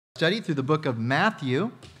study through the book of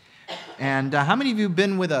Matthew. And how many of you have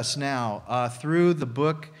been with us now through the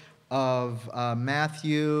book of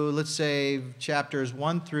Matthew, let's say chapters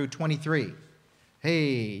 1 through 23?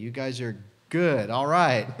 Hey, you guys are good. All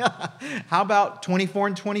right. How about 24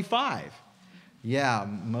 and 25? Yeah,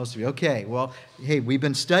 most of you. Okay, well, hey, we've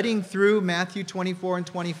been studying through Matthew 24 and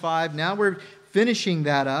 25. Now we're finishing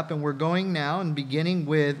that up, and we're going now and beginning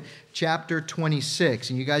with chapter 26.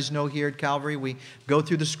 And you guys know here at Calvary, we go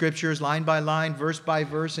through the scriptures line by line, verse by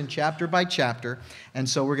verse, and chapter by chapter. And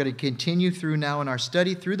so we're going to continue through now in our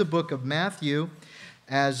study through the book of Matthew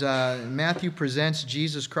as Matthew presents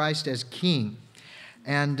Jesus Christ as King.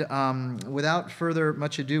 And without further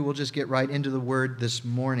much ado, we'll just get right into the word this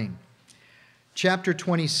morning. Chapter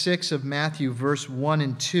 26 of Matthew, verse 1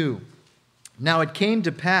 and 2. Now it came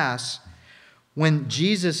to pass, when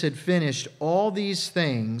Jesus had finished all these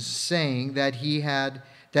things, saying that he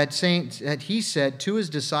said to his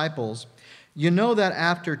disciples, "You know that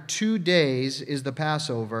after 2 days is the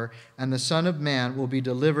Passover, and the Son of Man will be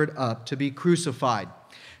delivered up to be crucified."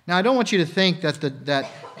 Now, I don't want you to think that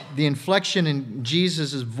the inflection in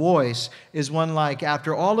Jesus' voice is one like,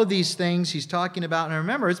 after all of these things he's talking about. And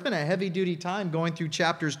remember, it's been a heavy-duty time going through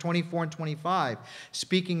chapters 24 and 25,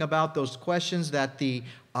 speaking about those questions that the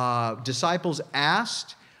disciples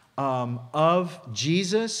asked of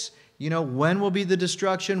Jesus. You know, when will be the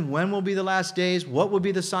destruction? When will be the last days? What will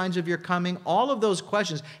be the signs of your coming? All of those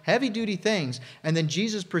questions, heavy-duty things. And then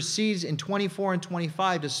Jesus proceeds in 24 and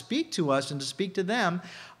 25 to speak to us and to speak to them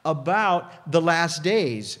about the last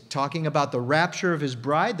days, talking about the rapture of his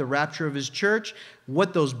bride, the rapture of his church,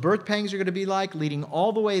 what those birth pangs are going to be like, leading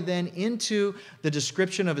all the way then into the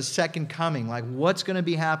description of his second coming, like what's going to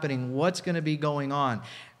be happening, what's going to be going on.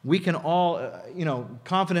 We can all,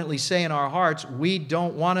 confidently say in our hearts, we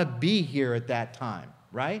don't want to be here at that time,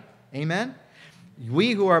 right? Amen?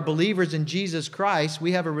 We who are believers in Jesus Christ,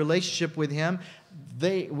 we have a relationship with him.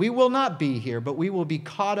 We will not be here, but we will be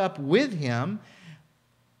caught up with him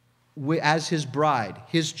as his bride,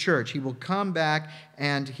 his church. He will come back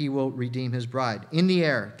and he will redeem his bride. In the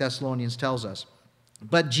air, Thessalonians tells us.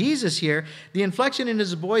 But Jesus here, the inflection in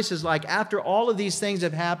his voice is like after all of these things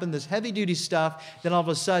have happened, this heavy-duty stuff, then all of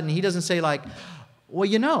a sudden he doesn't say like, well,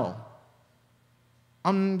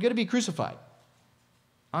 I'm going to be crucified.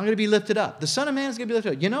 I'm going to be lifted up. The Son of Man is going to be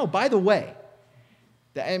lifted up. By the way,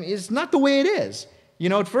 it's not the way it is.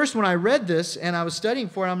 At first when I read this and I was studying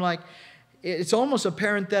for it, I'm like, it's almost a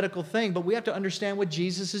parenthetical thing, but we have to understand what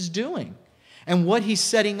Jesus is doing and what he's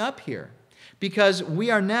setting up here. Because we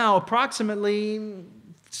are now approximately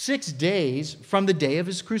 6 days from the day of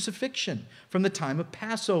his crucifixion, from the time of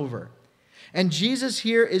Passover. And Jesus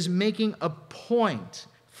here is making a point,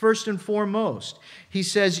 first and foremost. He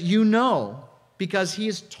says, because he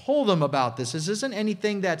has told them about this. This isn't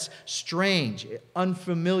anything that's strange,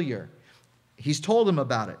 unfamiliar. He's told them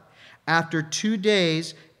about it. After 2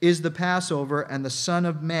 days is the Passover, and the Son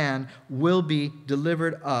of Man will be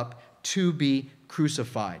delivered up to be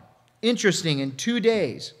crucified. Interesting, in 2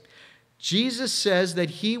 days, Jesus says that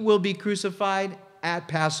he will be crucified at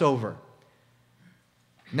Passover.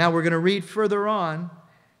 Now we're going to read further on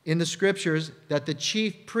in the scriptures that the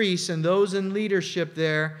chief priests and those in leadership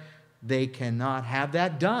there, they cannot have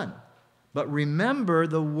that done. But remember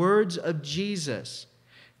the words of Jesus.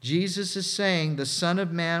 Jesus is saying the Son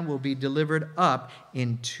of Man will be delivered up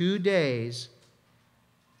in 2 days,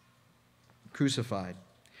 crucified.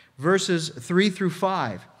 Verses 3 through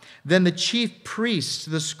 5. Then the chief priests,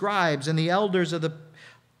 the scribes, and the elders of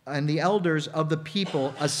the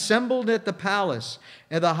people assembled at the palace,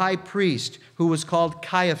 and the high priest, who was called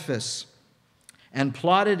Caiaphas, and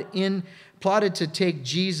plotted to take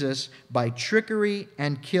Jesus by trickery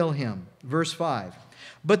and kill him. Verse 5.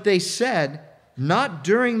 But they said, "Not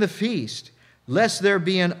during the feast, lest there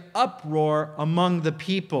be an uproar among the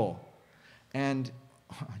people." And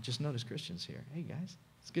I just noticed Christians here. Hey, guys.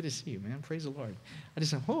 It's good to see you, man. Praise the Lord. I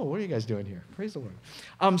just said, what are you guys doing here? Praise the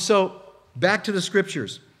Lord. So back to the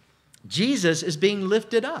scriptures. Jesus is being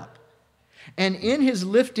lifted up. And in his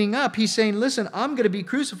lifting up, he's saying, listen, I'm going to be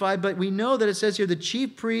crucified. But we know that it says here, the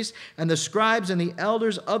chief priests and the scribes and the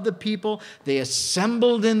elders of the people, they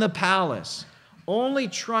assembled in the palace, only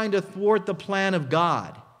trying to thwart the plan of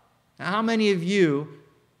God. Now, how many of you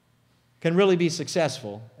can really be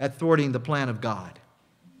successful at thwarting the plan of God?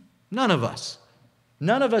 None of us.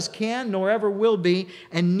 None of us can, nor ever will be,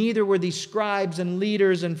 and neither were these scribes and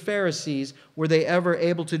leaders and Pharisees were they ever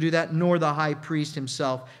able to do that, nor the high priest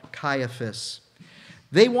himself, Caiaphas.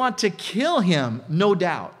 They want to kill him, no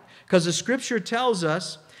doubt, because the scripture tells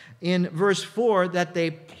us in verse 4 that they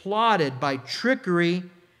plotted by trickery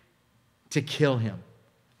to kill him.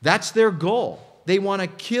 That's their goal. They want to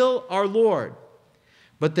kill our Lord.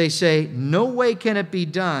 But they say, no way can it be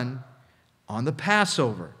done on the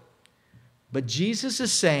Passover. But Jesus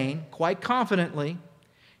is saying, quite confidently,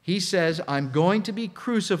 he says, I'm going to be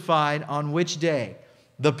crucified on which day?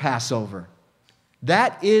 The Passover.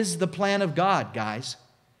 That is the plan of God, guys.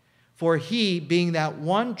 For he, being that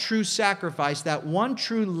one true sacrifice, that one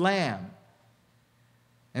true lamb,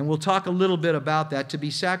 and we'll talk a little bit about that, to be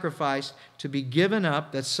sacrificed, to be given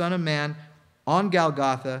up, that Son of Man, on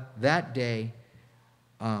Golgotha that day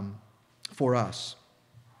for us.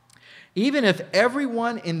 Even if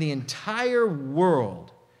everyone in the entire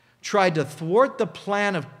world tried to thwart the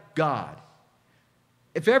plan of God,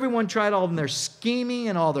 if everyone tried all of their scheming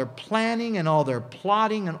and all their planning and all their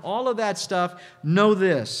plotting and all of that stuff, know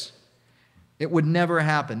this, it would never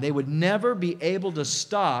happen. They would never be able to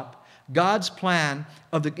stop God's plan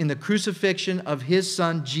in the crucifixion of His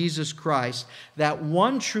Son, Jesus Christ, that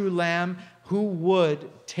one true Lamb who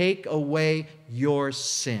would take away your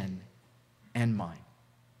sin and mine.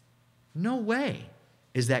 No way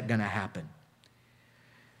is that going to happen.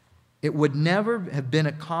 It would never have been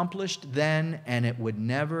accomplished then, and it would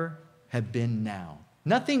never have been now.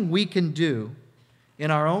 Nothing we can do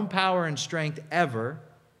in our own power and strength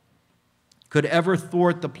could ever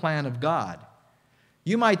thwart the plan of God.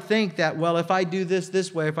 You might think that, well, if I do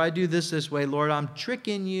this way, if I do this way, Lord, I'm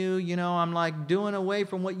tricking you, I'm like doing away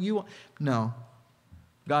from what you want. No.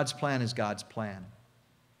 God's plan is God's plan.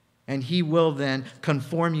 And He will then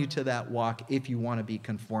conform you to that walk if you want to be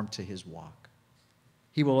conformed to His walk.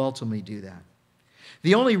 He will ultimately do that.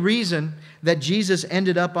 The only reason that Jesus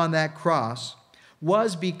ended up on that cross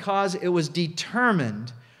was because it was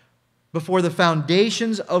determined before the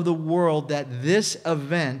foundations of the world that this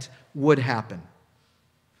event would happen.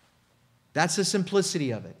 That's the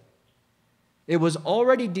simplicity of it. It was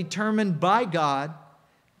already determined by God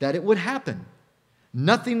that it would happen.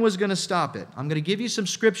 Nothing was going to stop it. I'm going to give you some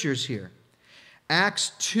scriptures here.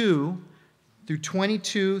 Acts 2 through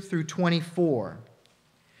 22 through 24.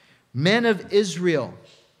 Men of Israel,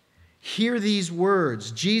 hear these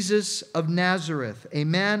words. Jesus of Nazareth, a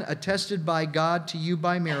man attested by God to you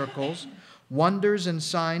by miracles, wonders and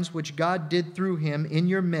signs which God did through him in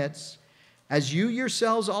your midst, as you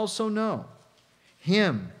yourselves also know.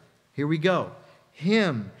 Him, here we go,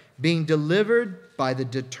 him being delivered by the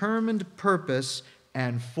determined purpose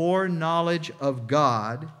and foreknowledge of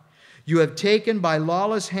God, you have taken by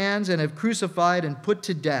lawless hands and have crucified and put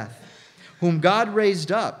to death, whom God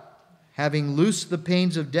raised up, having loosed the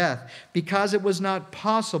pains of death, because it was not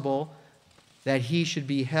possible that he should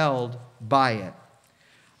be held by it.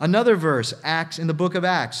 Another verse, Acts, in the book of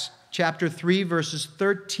Acts, chapter 3, verses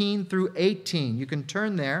 13 through 18. You can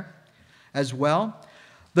turn there as well.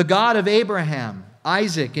 The God of Abraham,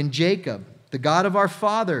 Isaac, and Jacob, the God of our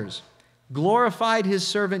fathers, glorified his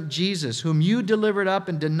servant Jesus, whom you delivered up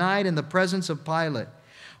and denied in the presence of Pilate,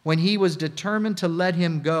 when he was determined to let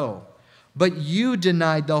him go. But you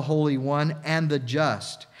denied the Holy One and the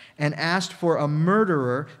just, and asked for a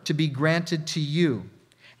murderer to be granted to you,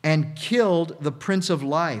 and killed the Prince of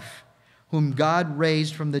Life, whom God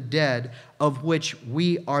raised from the dead, of which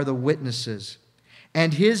we are the witnesses.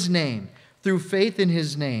 And his name, through faith in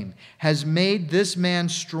his name, has made this man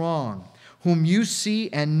strong, whom you see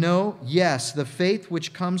and know. Yes, the faith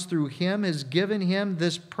which comes through him has given him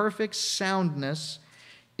this perfect soundness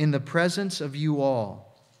in the presence of you all.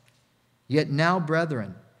 Yet now,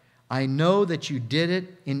 brethren, I know that you did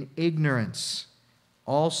it in ignorance,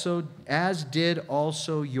 also as did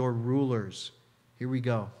also your rulers. Here we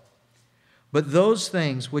go. But those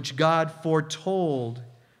things which God foretold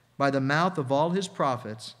by the mouth of all his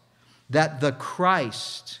prophets, that the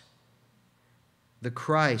Christ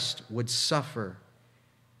would suffer,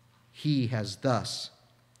 he has thus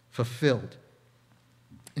fulfilled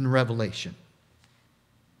in Revelation.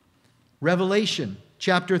 Revelation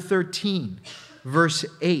chapter 13, verse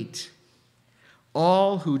 8.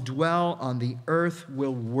 All who dwell on the earth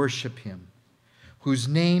will worship him, whose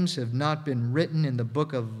names have not been written in the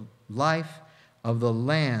book of life of the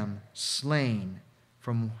Lamb slain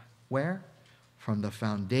from where? From the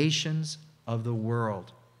foundations of the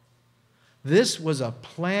world. This was a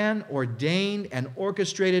plan ordained and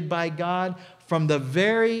orchestrated by God from the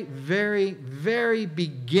very, very, very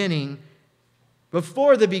beginning,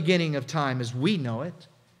 before the beginning of time as we know it.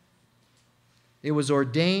 It was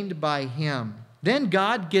ordained by him. Then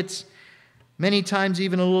God gets many times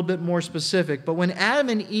even a little bit more specific. But when Adam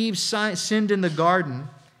and Eve sinned in the garden,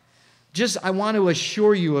 I want to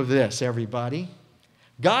assure you of this, everybody.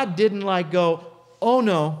 God didn't go, oh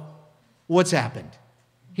no, what's happened?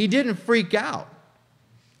 He didn't freak out.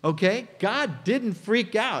 Okay? God didn't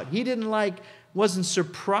freak out. He wasn't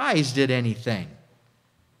surprised at anything.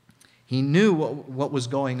 He knew what was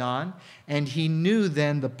going on, and he knew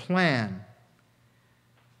then the plan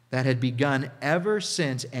that had begun ever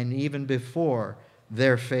since and even before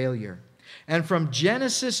their failure. And from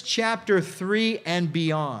Genesis chapter 3 and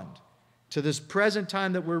beyond to this present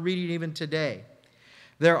time that we're reading even today,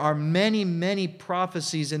 there are many, many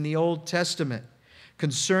prophecies in the Old Testament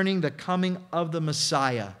concerning the coming of the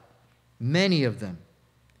Messiah, many of them,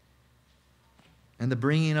 and the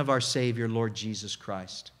bringing of our Savior, Lord Jesus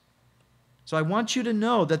Christ. So I want you to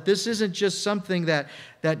know that this isn't just something that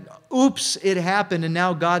oops, it happened, and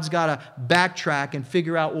now God's got to backtrack and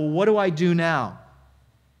figure out, well, what do I do now?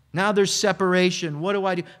 Now there's separation. What do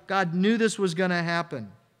I do? God knew this was going to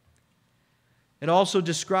happen. It also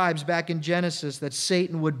describes back in Genesis that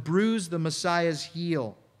Satan would bruise the Messiah's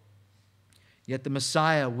heel. Yet the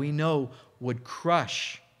Messiah, we know, would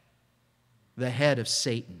crush the head of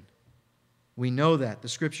Satan. We know that. The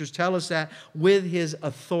Scriptures tell us that with his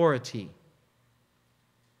authority,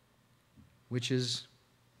 which is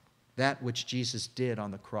that which Jesus did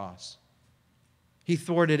on the cross. He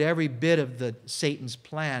thwarted every bit of Satan's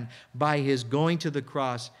plan by his going to the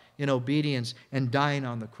cross in obedience and dying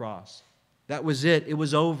on the cross. That was it. It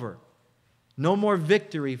was over. No more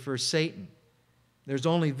victory for Satan. There's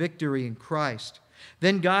only victory in Christ.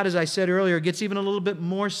 Then God, as I said earlier, gets even a little bit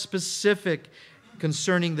more specific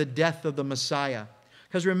concerning the death of the Messiah.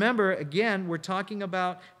 Because remember, again, we're talking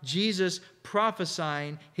about Jesus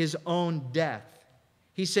prophesying his own death.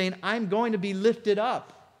 He's saying, I'm going to be lifted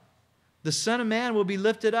up. The Son of Man will be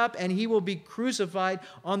lifted up and he will be crucified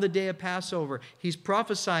on the day of Passover. He's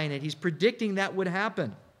prophesying it. He's predicting that would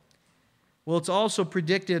happen. Well, it's also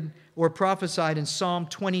predicted or prophesied in Psalm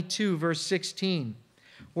 22, verse 16,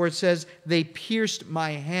 where it says, they pierced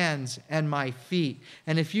my hands and my feet.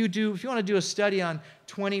 And if you want to do a study on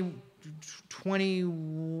 20,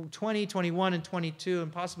 21, and 22,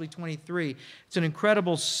 and possibly 23. It's an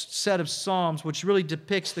incredible set of Psalms which really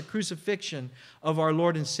depicts the crucifixion of our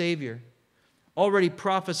Lord and Savior. Already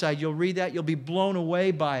prophesied. You'll read that. You'll be blown away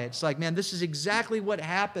by it. It's like, man, this is exactly what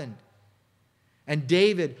happened. And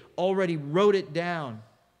David already wrote it down.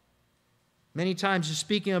 Many times he's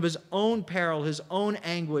speaking of his own peril, his own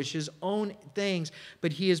anguish, his own things,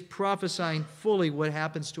 but he is prophesying fully what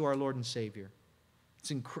happens to our Lord and Savior.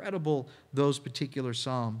 It's incredible, those particular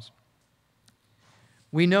Psalms.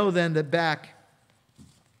 We know then that back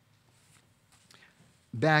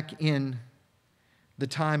in the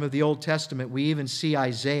time of the Old Testament, we even see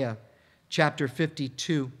Isaiah chapter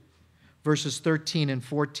 52, verses 13 and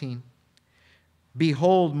 14.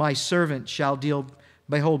 Behold, my servant shall deal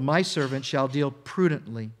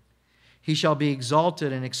prudently. He shall be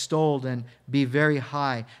exalted and extolled and be very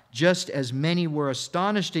high. Just as many were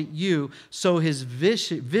astonished at you, so his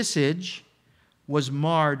visage was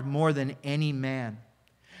marred more than any man.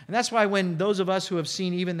 And that's why when those of us who have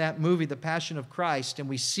seen even that movie, The Passion of Christ, and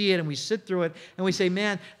we see it and we sit through it and we say,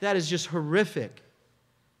 man, that is just horrific.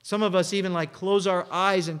 Some of us even close our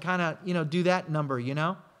eyes and kind of, do that number,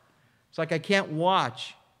 It's like I can't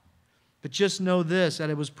watch. But just know this,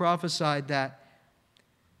 that it was prophesied that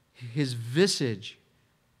his visage,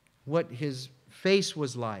 what his face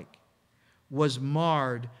was like, was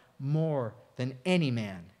marred more than any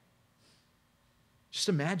man. Just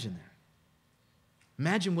imagine that.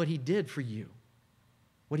 Imagine what he did for you,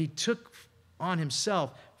 what he took on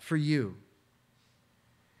himself for you,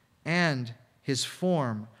 and his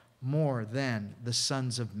form more than the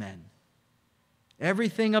sons of men.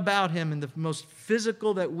 Everything about him, and the most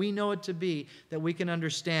physical that we know it to be, that we can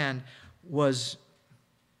understand, was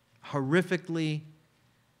horrifically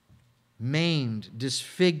maimed,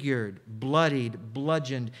 disfigured, bloodied,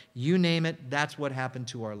 bludgeoned. You name it, that's what happened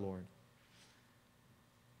to our Lord.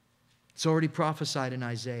 It's already prophesied in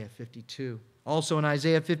Isaiah 52. Also in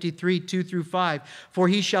Isaiah 53, 2 through 5. For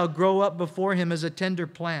he shall grow up before him as a tender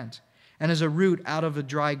plant, and as a root out of a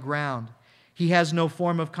dry ground. He has no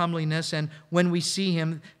form of comeliness, and when we see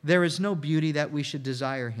him, there is no beauty that we should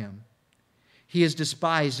desire him. He is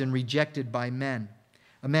despised and rejected by men,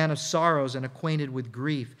 a man of sorrows and acquainted with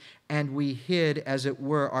grief, and we hid, as it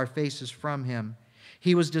were, our faces from him.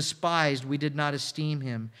 He was despised, we did not esteem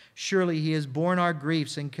him. Surely he has borne our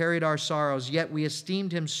griefs and carried our sorrows, yet we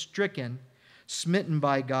esteemed him stricken, smitten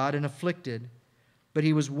by God, and afflicted. But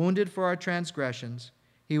he was wounded for our transgressions,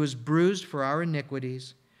 he was bruised for our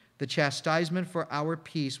iniquities. The chastisement for our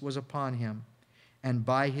peace was upon him, and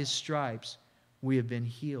by his stripes we have been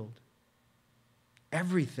healed.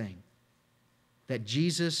 Everything that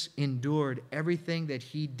Jesus endured, everything that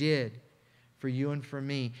he did for you and for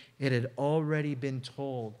me. It had already been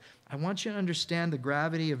told. I want you to understand the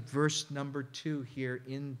gravity of verse number 2 here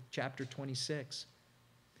in chapter 26.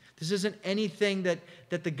 This isn't anything that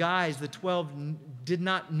the guys, the 12, did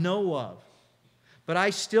not know of. But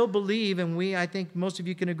I still believe, and I think most of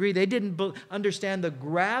you can agree, they didn't understand the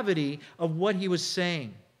gravity of what he was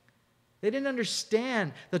saying. They didn't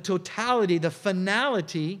understand the totality, the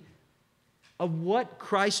finality of what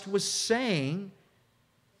Christ was saying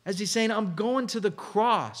as he's saying, I'm going to the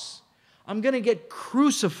cross. I'm going to get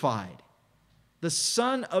crucified. The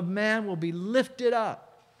Son of Man will be lifted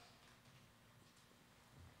up.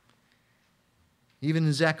 Even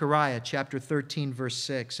in Zechariah chapter 13, verse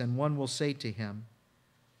 6, and one will say to him,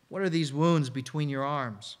 what are these wounds between your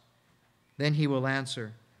arms? Then he will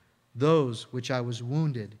answer, those which I was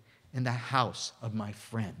wounded in the house of my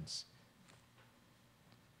friends.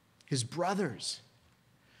 His brothers.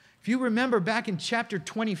 If you remember back in chapter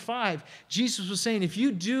 25, Jesus was saying, if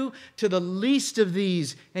you do to the least of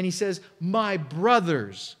these, and he says, my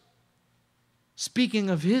brothers, speaking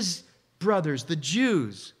of his brothers, the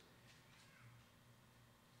Jews,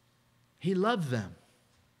 he loved them.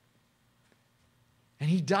 And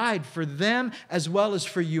he died for them as well as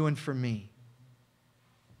for you and for me.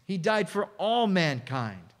 He died for all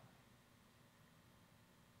mankind.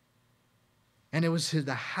 And it was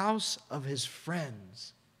the house of his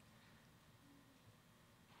friends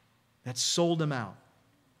that sold him out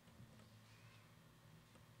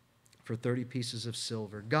for 30 pieces of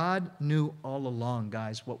silver. God knew all along,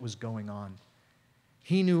 guys, what was going on.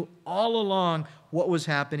 He knew all along what was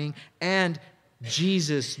happening, and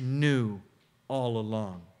Jesus knew all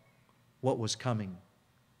along what was coming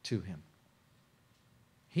to him.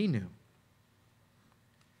 He knew.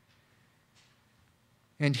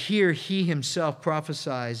 And here he himself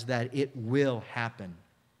prophesies that it will happen.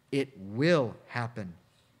 It will happen.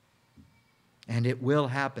 And it will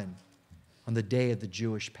happen on the day of the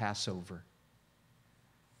Jewish Passover.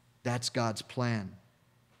 That's God's plan.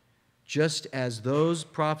 Just as those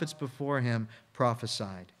prophets before him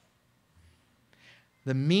prophesied.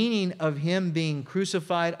 The meaning of him being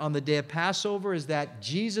crucified on the day of Passover is that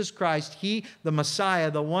Jesus Christ, he, the Messiah,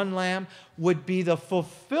 the one Lamb, would be the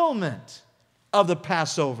fulfillment of the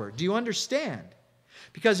Passover. Do you understand?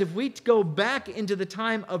 Because if we go back into the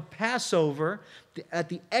time of Passover, at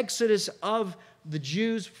the exodus of the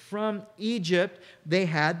Jews from Egypt, they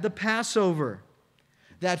had the Passover.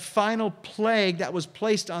 That final plague that was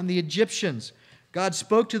placed on the Egyptians. God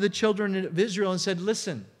spoke to the children of Israel and said,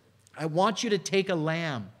 listen, I want you to take a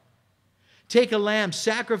lamb. Take a lamb,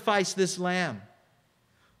 sacrifice this lamb.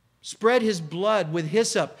 Spread his blood with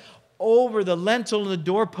hyssop over the lintel and the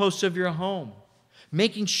doorposts of your home,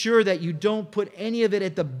 making sure that you don't put any of it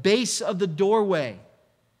at the base of the doorway,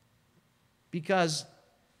 because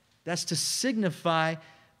that's to signify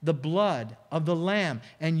the blood of the Lamb.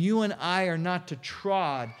 And you and I are not to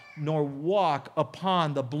trod nor walk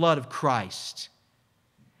upon the blood of Christ.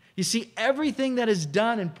 You see, everything that is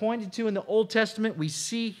done and pointed to in the Old Testament, we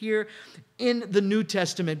see here in the New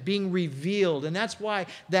Testament being revealed. And that's why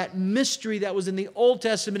that mystery that was in the Old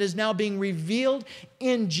Testament is now being revealed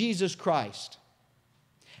in Jesus Christ.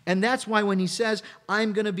 And that's why when he says,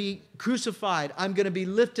 I'm going to be crucified, I'm going to be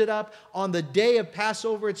lifted up on the day of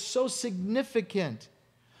Passover, it's so significant.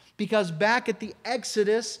 Because back at the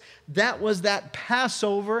Exodus, that was that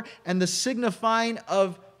Passover and the signifying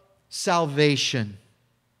of salvation.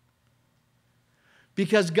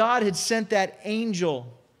 Because God had sent that angel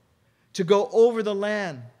to go over the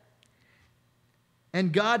land.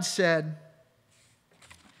 And God said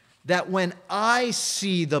that when I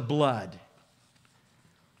see the blood,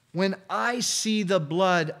 when I see the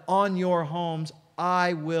blood on your homes,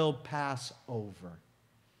 I will pass over.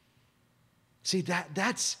 See,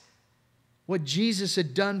 that's what Jesus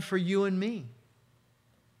had done for you and me.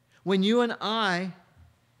 When you and I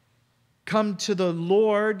come to the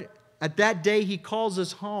Lord, at that day he calls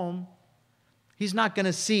us home, he's not going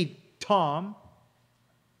to see Tom,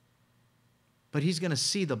 but he's going to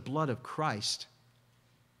see the blood of Christ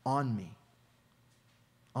on me,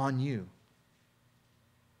 on you.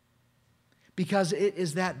 Because it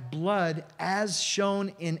is that blood, as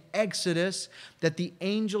shown in Exodus, that the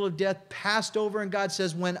angel of death passed over, and God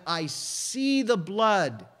says, when I see the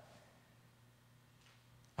blood,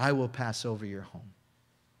 I will pass over your home.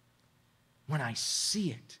 When I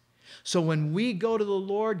see it. So when we go to the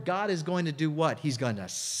Lord, God is going to do what? He's going to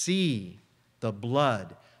see the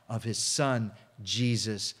blood of his Son,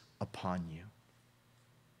 Jesus, upon you.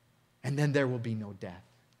 And then there will be no death.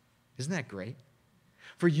 Isn't that great?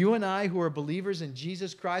 For you and I who are believers in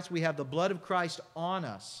Jesus Christ, we have the blood of Christ on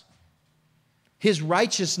us. His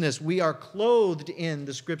righteousness we are clothed in,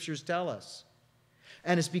 the Scriptures tell us.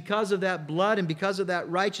 And it's because of that blood and because of that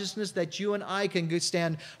righteousness that you and I can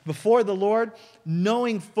stand before the Lord,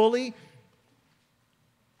 knowing fully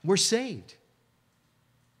we're saved.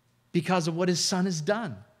 Because of what His Son has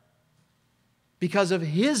done. Because of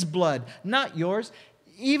His blood, not yours.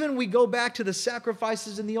 Even we go back to the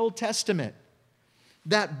sacrifices in the Old Testament.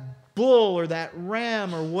 That bull or that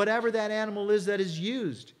ram or whatever that animal is that is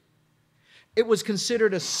used. It was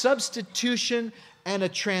considered a substitution and a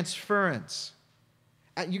transference.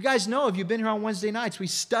 You guys know, if you've been here on Wednesday nights, we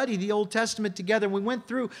study the Old Testament together. We went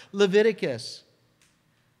through Leviticus.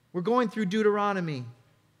 We're going through Deuteronomy.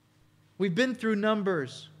 We've been through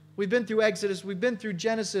Numbers. We've been through Exodus. We've been through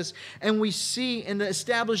Genesis. And we see in the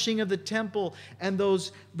establishing of the temple and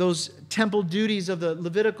those temple duties of the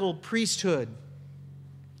Levitical priesthood,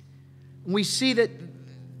 we see that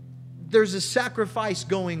there's a sacrifice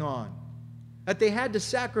going on. That they had to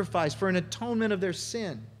sacrifice for an atonement of their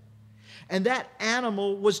sin. And that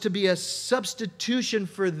animal was to be a substitution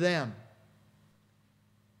for them.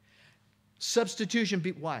 Substitution,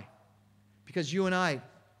 why? Because you and I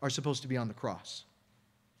are supposed to be on the cross,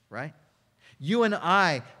 right? You and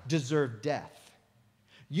I deserve death.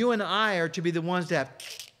 You and I are to be the ones that have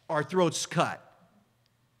our throats cut.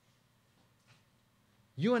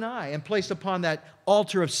 You and I, and placed upon that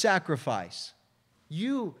altar of sacrifice.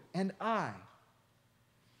 You and I.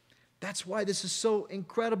 That's why this is so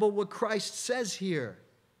incredible what Christ says here.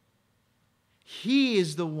 He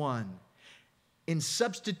is the one in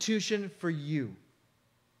substitution for you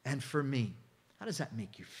and for me. How does that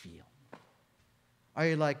make you feel? Are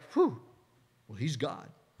you like, whew, well, He's God.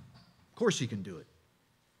 Of course He can do it.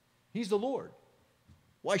 He's the Lord.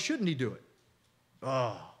 Why shouldn't He do it?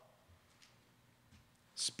 Oh,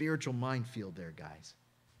 spiritual minefield there, guys.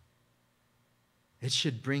 It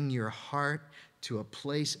should bring your heart to a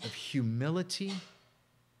place of humility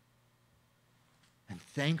and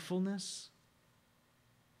thankfulness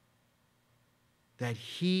that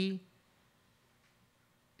He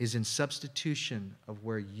is in substitution of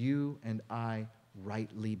where you and I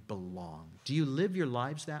rightly belong. Do you live your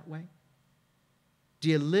lives that way? Do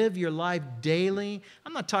you live your life daily?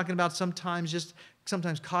 I'm not talking about sometimes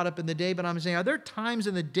caught up in the day, but I'm saying, are there times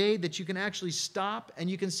in the day that you can actually stop and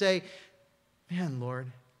you can say, man,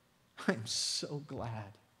 Lord, I'm so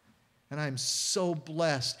glad and I'm so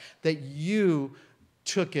blessed that you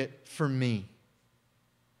took it for me.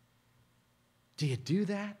 Do you do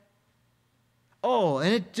that? Oh,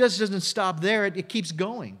 and it just doesn't stop there. It keeps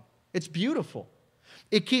going. It's beautiful.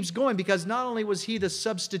 It keeps going because not only was He the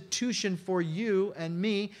substitution for you and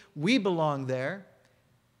me, we belong there,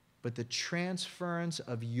 but the transference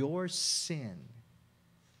of your sin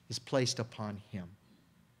is placed upon Him.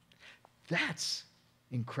 That's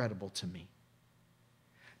incredible to me.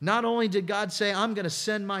 Not only did God say, I'm going to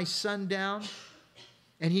send my Son down,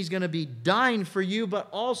 and He's going to be dying for you, but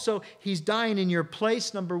also He's dying in your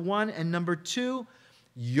place, number one. And number two,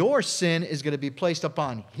 your sin is going to be placed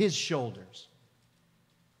upon His shoulders.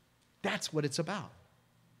 That's what it's about.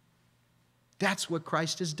 That's what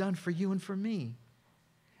Christ has done for you and for me.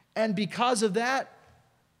 And because of that,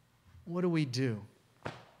 what do we do?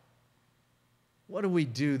 What do we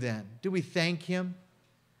do then? Do we thank Him?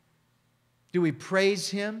 Do we praise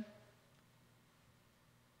Him?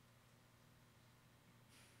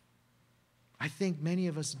 I think many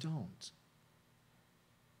of us don't.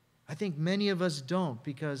 I think many of us don't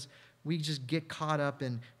because we just get caught up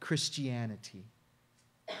in Christianity.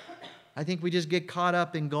 I think we just get caught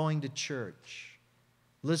up in going to church,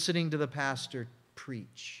 listening to the pastor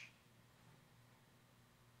preach.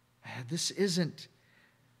 This isn't,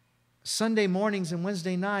 Sunday mornings and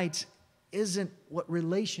Wednesday nights isn't what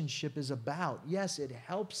relationship is about. Yes, it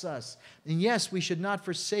helps us. And yes, we should not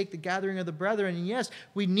forsake the gathering of the brethren. And yes,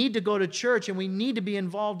 we need to go to church and we need to be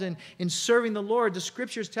involved in serving the Lord. The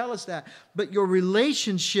Scriptures tell us that. But your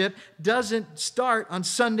relationship doesn't start on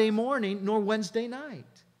Sunday morning nor Wednesday night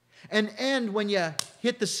and end when you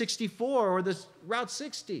hit the 64 or the Route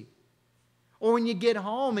 60. Or when you get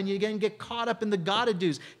home and you again get caught up in the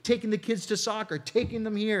gotta-dos, taking the kids to soccer, taking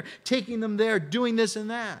them here, taking them there, doing this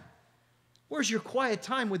and that. Where's your quiet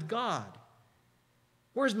time with God?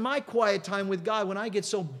 Where's my quiet time with God when I get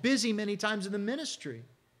so busy many times in the ministry?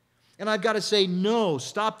 And I've got to say, no,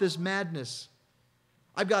 stop this madness.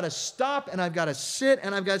 I've got to stop and I've got to sit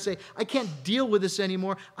and I've got to say, I can't deal with this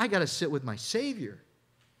anymore. I got to sit with my Savior.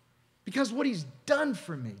 Because what He's done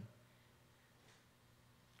for me.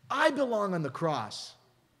 I belong on the cross.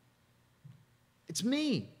 It's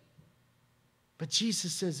me. But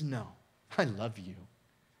Jesus says, no, I love you.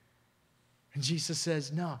 And Jesus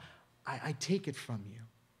says, no, I take it from you.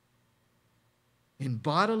 In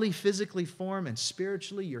bodily, physically form and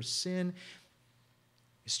spiritually, your sin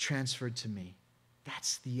is transferred to me.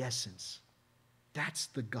 That's the essence. That's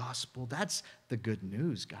the gospel. That's the good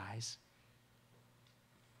news, guys.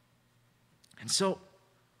 And so,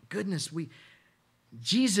 goodness,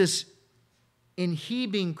 Jesus, in He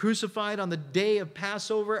being crucified on the day of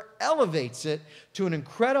Passover, elevates it to an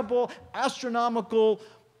incredible, astronomical,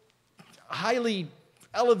 highly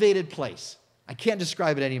elevated place. I can't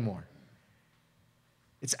describe it anymore.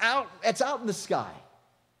 It's out in the sky.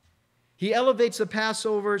 He elevates the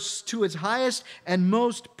Passover to its highest and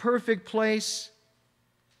most perfect place.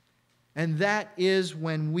 And that is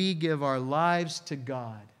when we give our lives to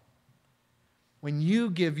God. When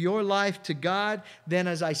you give your life to God, then,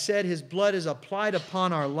 as I said, His blood is applied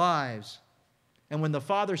upon our lives. And when the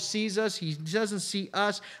Father sees us, He doesn't see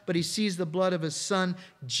us, but He sees the blood of His Son,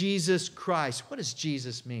 Jesus Christ. What does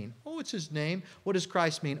Jesus mean? Oh, it's His name. What does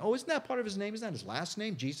Christ mean? Oh, isn't that part of His name? Isn't that His last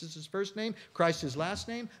name? Jesus His first name? Christ His last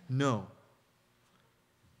name? No.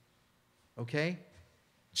 Okay?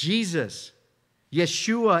 Jesus,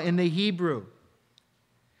 Yeshua in the Hebrew,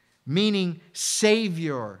 meaning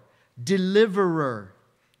Savior, Deliverer.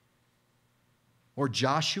 Or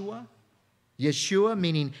Joshua, Yeshua,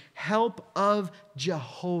 meaning help of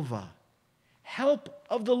Jehovah, help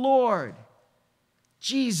of the Lord.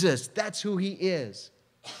 Jesus, that's who He is.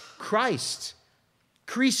 Christ,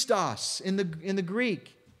 Christos in the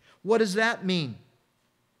Greek. What does that mean?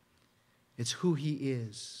 It's who He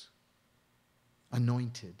is.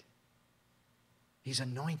 Anointed. He's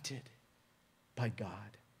anointed by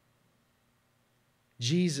God.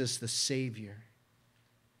 Jesus the Savior.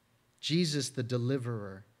 Jesus the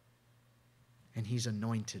Deliverer. And He's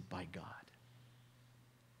anointed by God.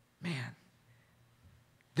 Man,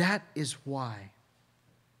 that is why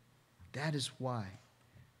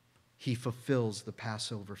He fulfills the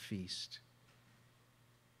Passover feast.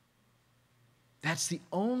 That's the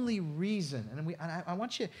only reason. And I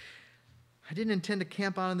want you, I didn't intend to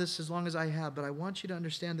camp out on this as long as I have, but I want you to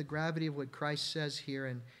understand the gravity of what Christ says here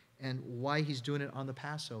and why He's doing it on the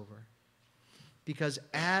Passover. Because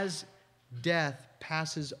as death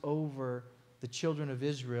passes over the children of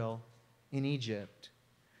Israel in Egypt,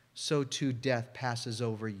 so too death passes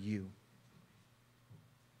over you.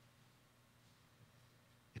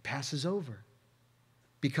 It passes over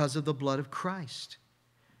because of the blood of Christ.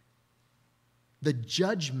 The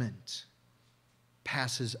judgment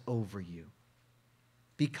passes over you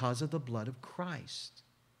because of the blood of Christ.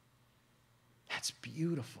 That's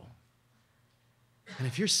beautiful. And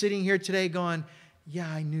if you're sitting here today going, yeah,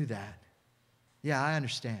 I knew that. Yeah, I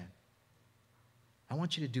understand. I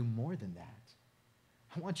want you to do more than that.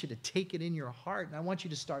 I want you to take it in your heart, and I want you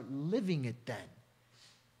to start living it then.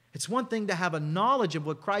 It's one thing to have a knowledge of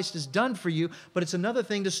what Christ has done for you, but it's another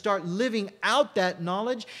thing to start living out that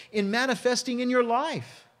knowledge in manifesting in your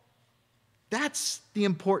life. That's the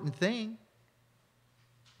important thing.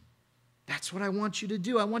 That's what I want you to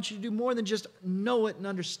do. I want you to do more than just know it and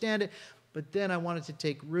understand it, but then I want it to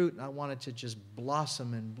take root, and I want it to just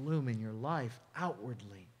blossom and bloom in your life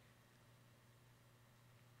outwardly.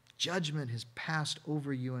 Judgment has passed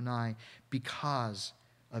over you and I because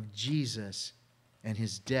of Jesus and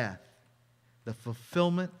His death. The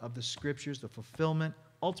fulfillment of the Scriptures, the fulfillment,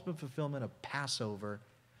 ultimate fulfillment of Passover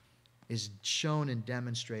is shown and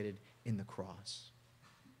demonstrated in the cross.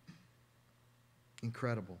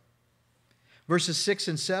 Incredible. Verses 6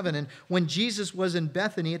 and 7, and when Jesus was in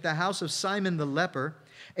Bethany at the house of Simon the leper,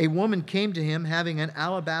 a woman came to Him having an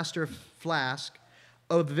alabaster flask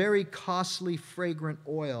of very costly fragrant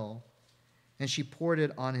oil, and she poured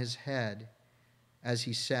it on His head as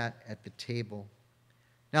He sat at the table.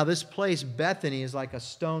 Now this place, Bethany, is like a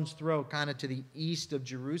stone's throw kind of to the east of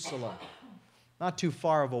Jerusalem. Not too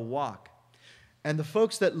far of a walk. And the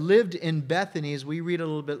folks that lived in Bethany, as we read a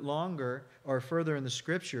little bit longer or further in the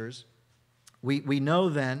Scriptures, we know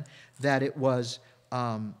then that it was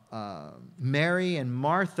Mary and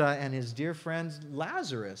Martha and his dear friend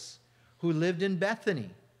Lazarus who lived in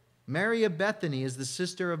Bethany. Mary of Bethany is the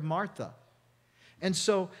sister of Martha. And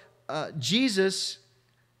so Jesus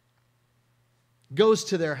goes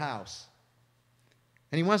to their house.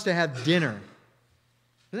 And He wants to have dinner.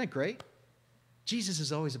 Isn't that great? Jesus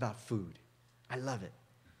is always about food. I love it.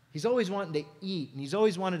 He's always wanting to eat, and He's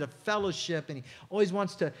always wanted to fellowship, and He always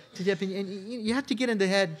wants to dip in. And you have to get in the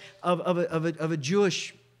head of a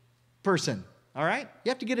Jewish person, all right? You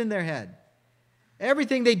have to get in their head.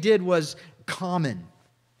 Everything they did was common,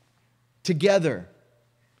 together.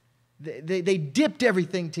 They dipped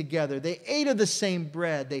everything together. They ate of the same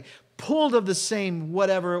bread. They pulled of the same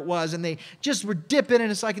whatever it was, and they just were dipping. And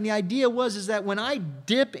it's like, and the idea is that when I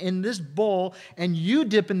dip in this bowl and you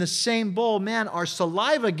dip in the same bowl, man, our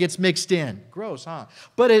saliva gets mixed in. Gross, huh?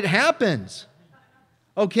 But it happens.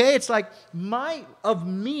 Okay, it's like of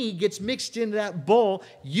me gets mixed into that bowl.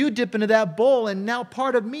 You dip into that bowl, and now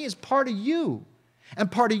part of me is part of you,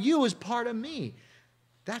 and part of you is part of me.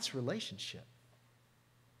 That's relationship.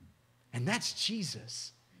 And that's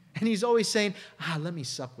Jesus. And he's always saying, let me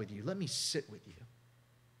sup with you. Let me sit with you.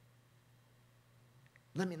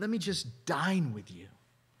 Let me just dine with you.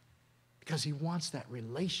 Because he wants that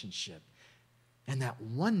relationship and that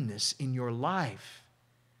oneness in your life.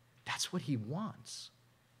 That's what he wants.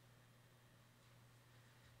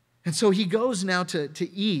 And so he goes now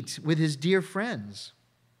to eat with his dear friends.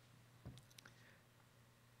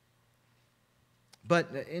 But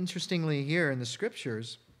interestingly here in the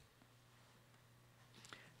scriptures,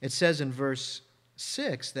 it says in verse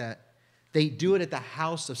 6 that they do it at the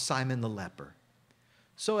house of Simon the leper.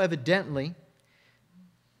 So evidently,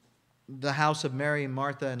 the house of Mary and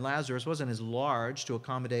Martha and Lazarus wasn't as large to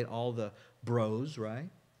accommodate all the bros, right?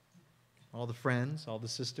 All the friends, all the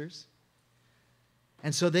sisters.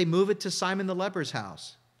 And so they move it to Simon the leper's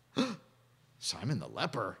house. Simon the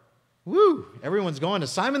leper? Woo! Everyone's going to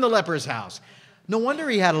Simon the leper's house. No wonder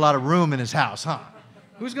he had a lot of room in his house, huh?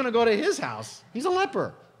 Who's going to go to his house? He's a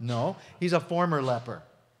leper. No, he's a former leper.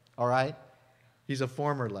 All right? He's a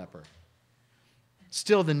former leper.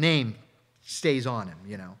 Still, the name stays on him,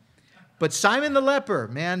 you know. But Simon the leper,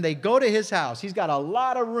 man, they go to his house. He's got a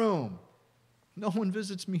lot of room. No one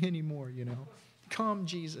visits me anymore, you know. Come,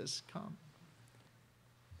 Jesus, come.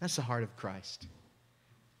 That's the heart of Christ.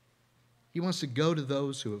 He wants to go to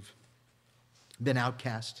those who have been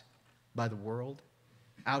outcast by the world,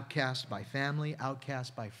 outcast by family,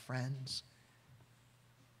 outcast by friends,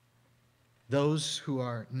 those who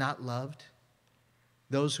are not loved,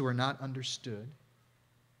 those who are not understood.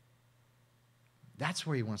 That's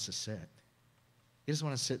where he wants to sit. He doesn't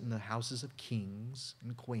want to sit in the houses of kings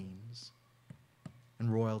and queens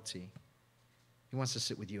and royalty. He wants to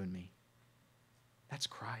sit with you and me. That's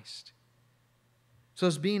Christ. So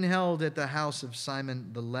it's being held at the house of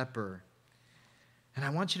Simon the leper. And I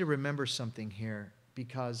want you to remember something here,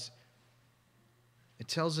 because it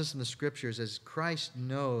tells us in the scriptures, as Christ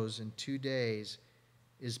knows in 2 days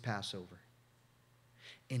is Passover.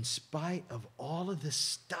 In spite of all of this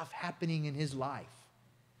stuff happening in his life,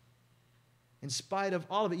 in spite of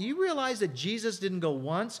all of it, you realize that Jesus didn't go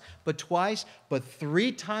once, but twice, but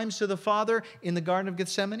 3 times to the Father in the Garden of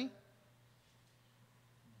Gethsemane?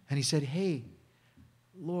 And he said, hey,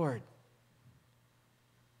 Lord,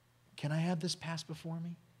 can I have this pass before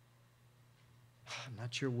me?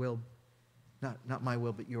 Not your will, not my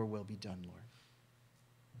will, but your will be done, Lord.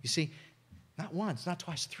 You see, not once, not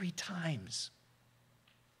twice, 3 times.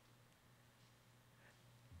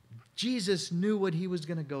 Jesus knew what he was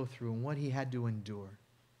going to go through and what he had to endure.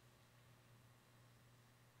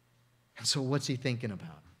 And so what's he thinking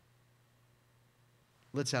about?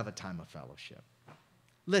 Let's have a time of fellowship.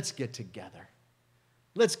 Let's get together.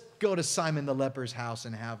 Let's go to Simon the leper's house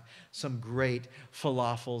and have some great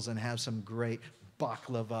falafels and have some great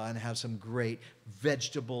baklava and have some great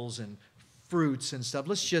vegetables and fruits and stuff.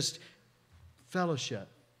 Let's just fellowship.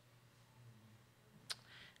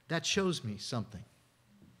 That shows me something.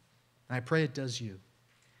 And I pray it does you.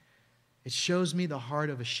 It shows me the heart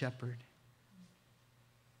of a shepherd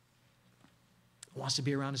who wants to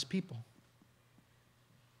be around his people.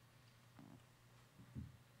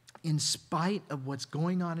 In spite of what's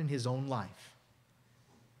going on in his own life.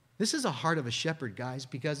 This is a heart of a shepherd, guys,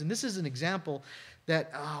 because, and this is an example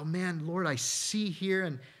that, oh man, Lord, I see here,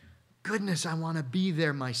 and goodness, I want to be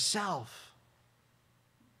there myself.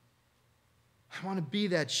 I want to be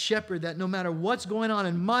that shepherd that no matter what's going on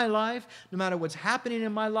in my life, no matter what's happening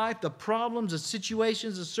in my life, the problems, the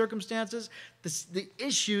situations, the circumstances, the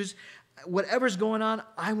issues, whatever's going on,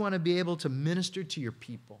 I want to be able to minister to your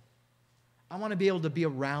people. I want to be able to be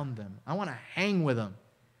around them. I want to hang with them.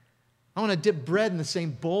 I want to dip bread in the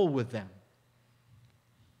same bowl with them.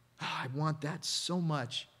 Oh, I want that so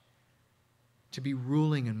much to be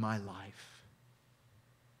ruling in my life.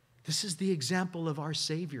 This is the example of our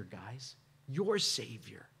Savior, guys. Your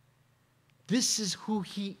Savior. This is who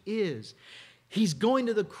he is. He's going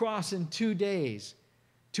to the cross in 2 days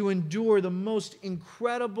to endure the most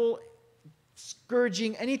incredible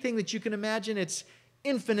scourging, anything that you can imagine. It's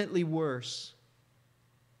infinitely worse.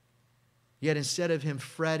 Yet instead of him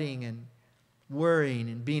fretting and worrying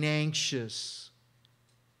and being anxious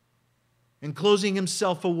and closing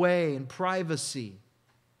himself away in privacy,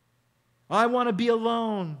 I want to be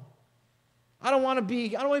alone. I don't want to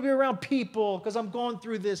be around people because I'm going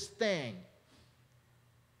through this thing.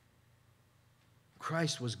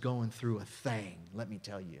 Christ was going through a thing, let me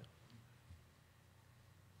tell you.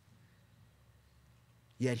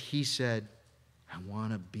 Yet he said, I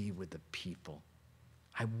want to be with the people.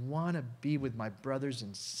 I want to be with my brothers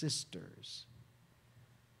and sisters.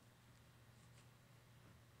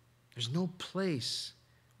 There's no place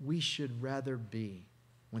we should rather be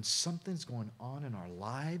when something's going on in our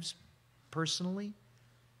lives personally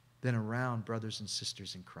than around brothers and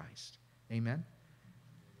sisters in Christ. Amen?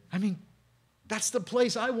 I mean, that's the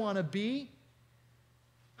place I want to be.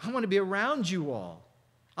 I want to be around you all.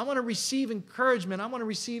 I want to receive encouragement. I want to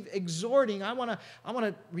receive exhorting. I want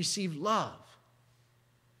to receive love.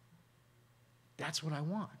 That's what I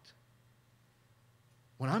want.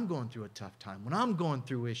 When I'm going through a tough time, when I'm going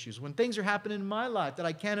through issues, when things are happening in my life that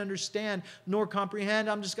I can't understand nor comprehend,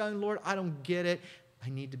 I'm just going, Lord, I don't get it. I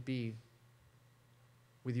need to be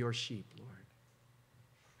with your sheep, Lord.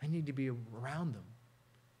 I need to be around them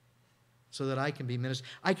so that I can be ministered.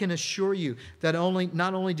 I can assure you that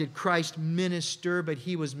not only did Christ minister, but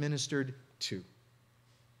he was ministered to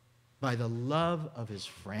by the love of his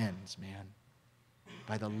friends, man.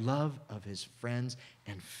 By the love of his friends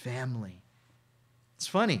and family. It's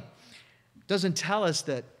funny. It doesn't tell us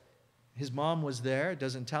that his mom was there. It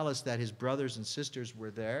doesn't tell us that his brothers and sisters were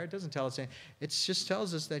there. It doesn't tell us anything. It just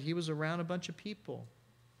tells us that he was around a bunch of people.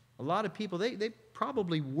 A lot of people. They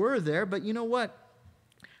probably were there, but you know what?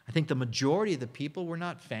 I think the majority of the people were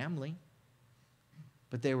not family,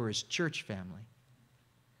 but they were his church family.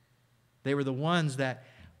 They were the ones that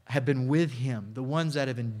have been with him, the ones that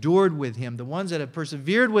have endured with him, the ones that have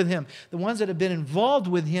persevered with him, the ones that have been involved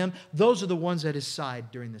with him. Those are the ones at his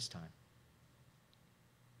side during this time.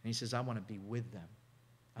 And he says, I want to be with them.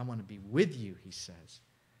 I want to be with you, he says.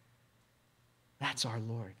 That's our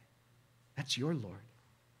Lord. That's your Lord.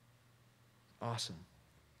 Awesome.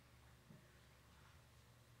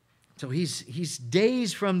 So he's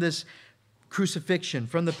days from this crucifixion,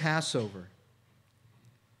 from the Passover.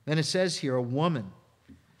 Then it says here, a woman,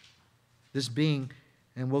 this being,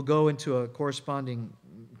 and we'll go into a corresponding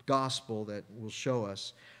gospel that will show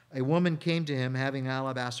us. A woman came to him having an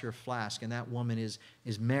alabaster flask, and that woman is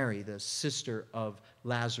Mary, the sister of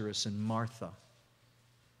Lazarus and Martha.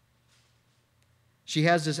 She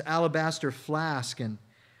has this alabaster flask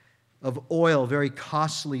of oil, very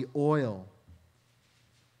costly oil.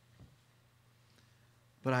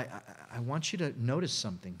 But I want you to notice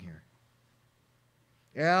something here.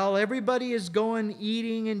 Well, everybody is going,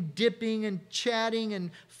 eating and dipping and chatting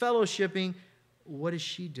and fellowshipping. What is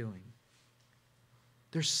she doing?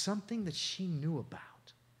 There's something that she knew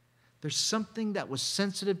about. There's something that was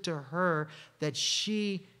sensitive to her that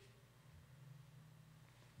she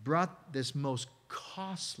brought this most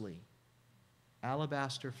costly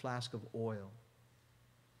alabaster flask of oil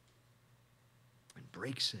and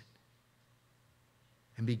breaks it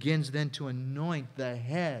and begins then to anoint the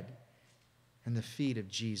head and the feet of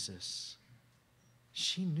Jesus.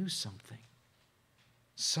 She knew something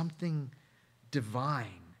divine.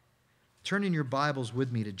 Turn in your Bibles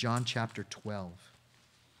with me to John chapter 12.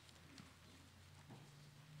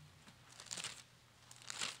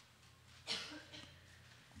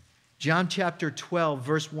 John chapter 12,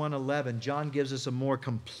 verse 111, John gives us a more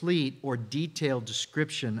complete or detailed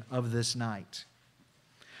description of this night.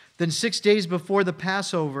 Then 6 days before the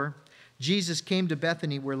Passover, Jesus came to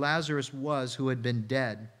Bethany where Lazarus was, who had been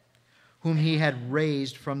dead, whom he had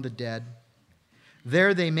raised from the dead.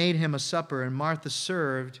 There they made him a supper, and Martha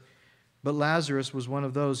served, but Lazarus was one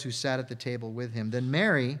of those who sat at the table with him. Then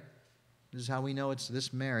Mary, this is how we know it's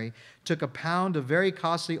this Mary, took a pound of very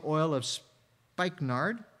costly oil of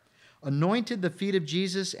spikenard, anointed the feet of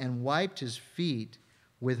Jesus, and wiped his feet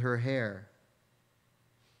with her hair.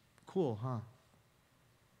 Cool, huh?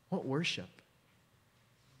 What worship?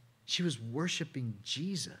 She was worshiping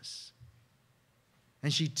Jesus.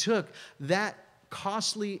 And she took that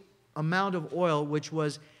costly amount of oil, which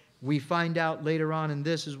was, we find out later on in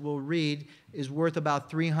this, as we'll read, is worth about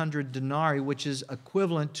 300 denarii, which is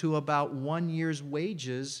equivalent to about 1 year's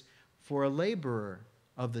wages for a laborer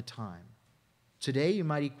of the time. Today, you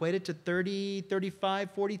might equate it to $30,000, $35,000,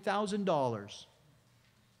 $40,000.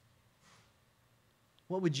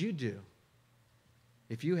 What would you do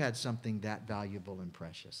if you had something that valuable and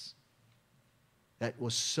precious, that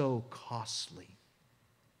was so costly?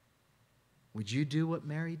 Would you do what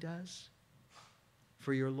Mary does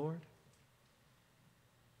for your Lord?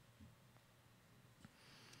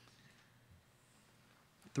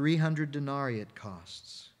 $300 denarii it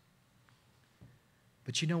costs.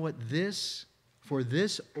 But you know what? For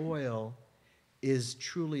this oil is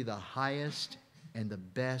truly the highest and the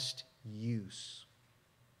best use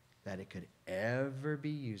that it could ever be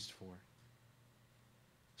used for.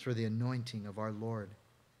 It's for the anointing of our Lord.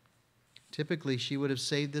 Typically, she would have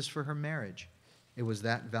saved this for her marriage. It was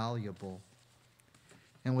that valuable.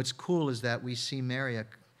 And what's cool is that we see Mary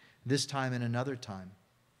this time and another time.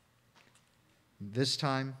 This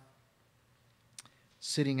time,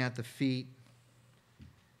 sitting at the feet,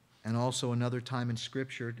 and also another time in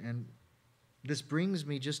Scripture. And this brings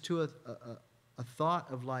me just to a thought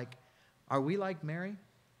of like, are we like Mary?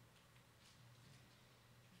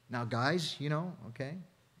 Now, guys, okay,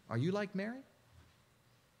 are you like Mary?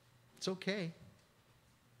 It's okay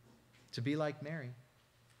to be like Mary.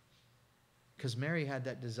 Because Mary had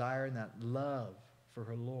that desire and that love for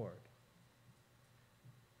her Lord.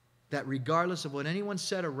 That regardless of what anyone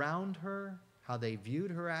said around her, how they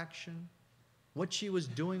viewed her action, what she was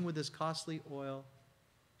doing with this costly oil,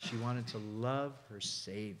 she wanted to love her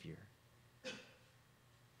Savior.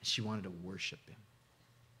 She wanted to worship Him.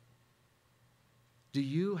 Do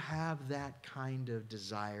you have that kind of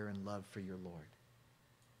desire and love for your Lord?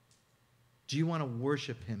 Do you want to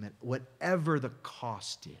worship Him at whatever the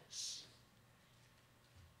cost is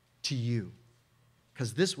to you?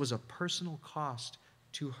 Because this was a personal cost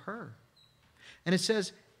to her. And it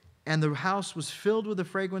says, and the house was filled with the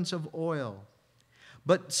fragrance of oil.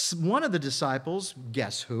 But one of the disciples,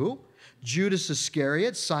 guess who? Judas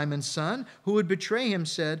Iscariot, Simon's son, who would betray him,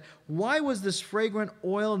 said, why was this fragrant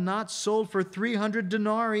oil not sold for 300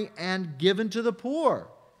 denarii and given to the poor?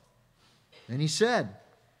 And he said,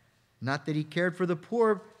 not that he cared for the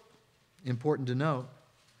poor, important to note,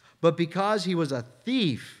 but because he was a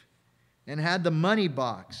thief and had the money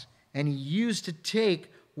box, and he used to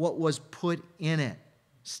take what was put in it,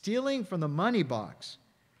 stealing from the money box.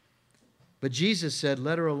 But Jesus said,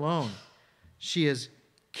 let her alone. She has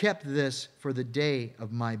kept this for the day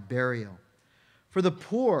of my burial. For the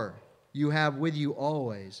poor you have with you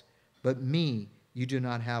always, but me you do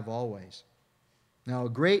not have always. Now a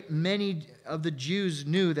great many of the Jews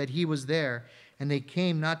knew that he was there, and they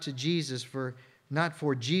came not to Jesus not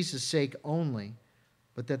for Jesus' sake only,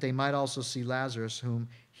 but that they might also see Lazarus, whom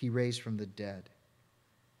he raised from the dead.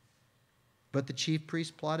 But the chief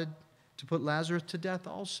priests plotted to put Lazarus to death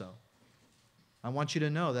also. I want you to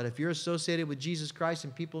know that if you're associated with Jesus Christ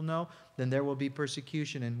and people know, then there will be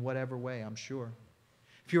persecution in whatever way, I'm sure.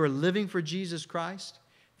 If you are living for Jesus Christ,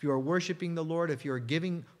 if you are worshiping the Lord, if you are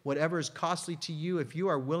giving whatever is costly to you, if you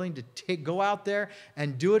are willing to go out there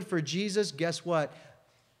and do it for Jesus, guess what?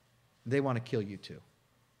 They want to kill you too.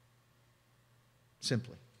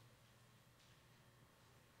 Simply.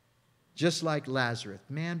 Just like Lazarus.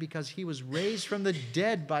 Man, because he was raised from the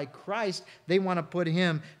dead by Christ, they want to put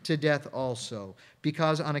him to death also.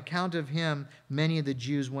 Because on account of him, many of the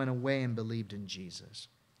Jews went away and believed in Jesus.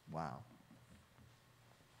 Wow.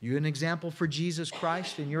 You an example for Jesus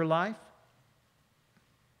Christ in your life?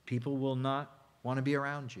 People will not want to be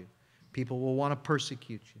around you. People will want to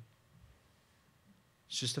persecute you.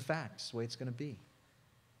 It's just a fact. It's the way it's going to be.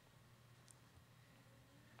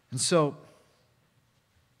 And so,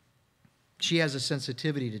 she has a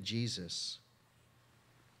sensitivity to Jesus.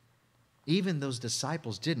 Even those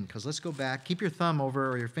disciples didn't, because let's go back. Keep your thumb over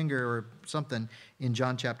or your finger or something in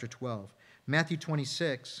John chapter 12. Matthew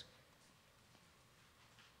 26.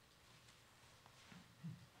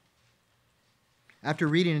 After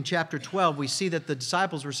reading in chapter 12, we see that the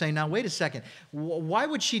disciples were saying, now wait a second, why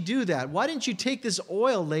would she do that? Why didn't you take this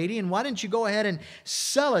oil, lady, and why didn't you go ahead and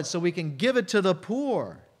sell it so we can give it to the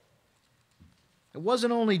poor? It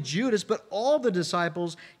wasn't only Judas, but all the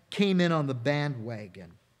disciples came in on the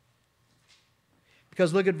bandwagon.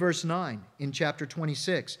 Because look at verse 9 in chapter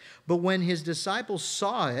 26. But when his disciples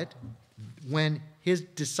saw it, when his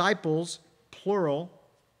disciples, plural,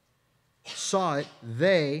 saw it,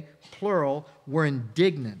 they, plural, were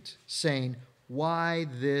indignant, saying, why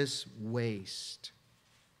this waste?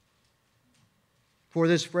 For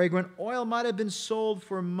this fragrant oil might have been sold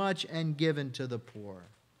for much and given to the poor.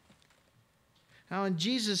 Now, and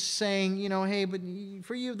Jesus saying, hey, but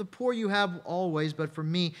for you, the poor you have always, but for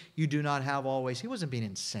me, you do not have always. He wasn't being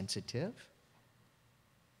insensitive.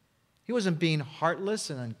 He wasn't being heartless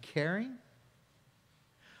and uncaring.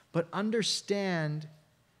 But understand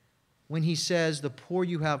when he says, the poor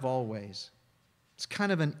you have always, it's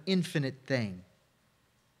kind of an infinite thing.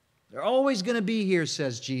 They're always going to be here,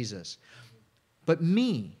 says Jesus. But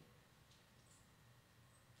me,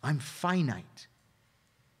 I'm finite.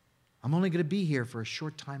 I'm only going to be here for a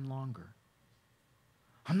short time longer.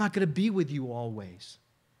 I'm not going to be with you always.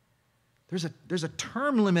 There's a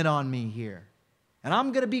term limit on me here, and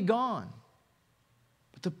I'm going to be gone.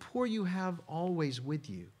 but the poor you have always with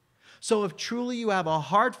you. So if truly you have a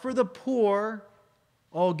heart for the poor,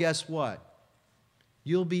 oh, guess what?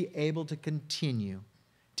 You'll be able to continue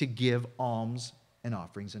to give alms and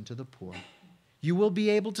offerings unto the poor. You will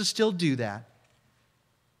be able to still do that,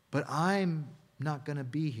 but I'm not going to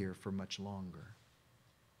be here for much longer.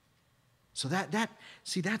 So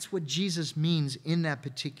that's what Jesus means in that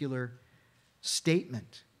particular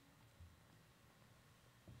statement.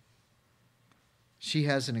 She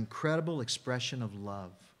has an incredible expression of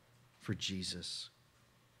love for Jesus.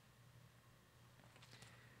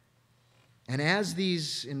 And as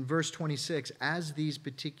these, in verse 26, as these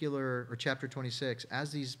particular, or chapter 26,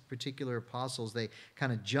 as these particular apostles, they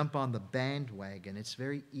kind of jump on the bandwagon. It's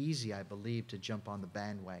very easy, I believe, to jump on the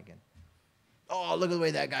bandwagon. Oh, look at the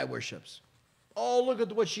way that guy worships. Oh, look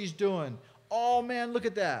at what she's doing. Oh, man, look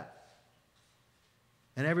at that.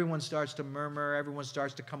 And everyone starts to murmur. Everyone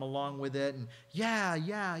starts to come along with it. And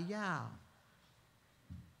yeah.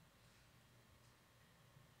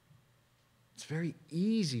 It's very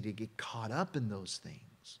easy to get caught up in those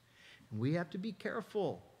things. And we have to be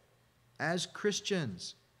careful as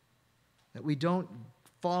Christians that we don't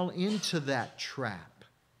fall into that trap.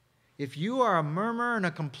 If you are a murmurer and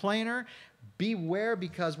a complainer, beware,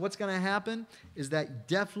 because what's going to happen is that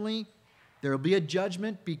definitely there will be a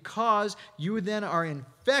judgment, because you then are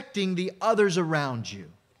infecting the others around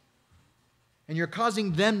you. And you're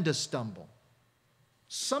causing them to stumble.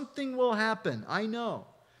 Something will happen, I know,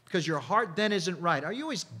 because your heart then isn't right. Are you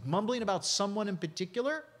always mumbling about someone in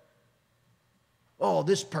particular? Oh,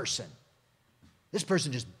 this person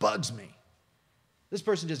just bugs me. This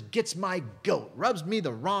person just gets my goat, rubs me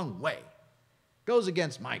the wrong way, goes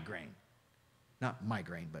against my grain. Not my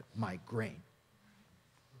grain, but my grain.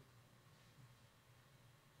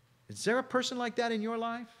 Is there a person like that in your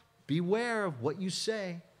life? Beware of what you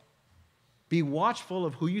say. Be watchful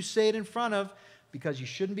of who you say it in front of, because you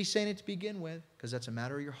shouldn't be saying it to begin with, because that's a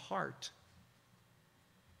matter of your heart.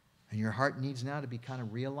 And your heart needs now to be kind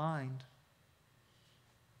of realigned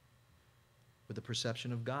with the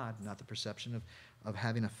perception of God, not the perception of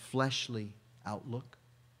having a fleshly outlook.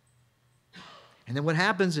 And then what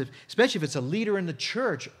happens, especially if it's a leader in the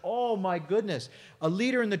church, oh my goodness, a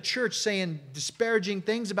leader in the church saying disparaging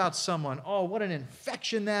things about someone, oh, what an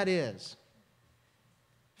infection that is.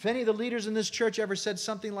 If any of the leaders in this church ever said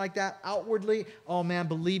something like that outwardly, oh man,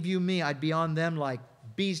 believe you me, I'd be on them like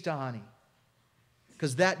bees to honey.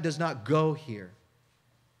 Because that does not go here.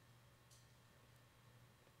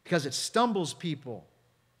 Because it stumbles people.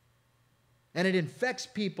 And it infects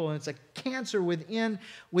people, and it's a cancer within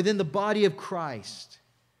the body of Christ.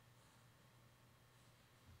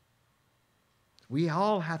 We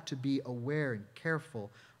all have to be aware and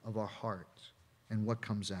careful of our heart and what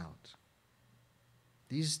comes out.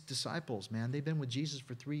 These disciples, man, they've been with Jesus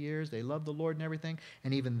for 3 years. They love the Lord and everything,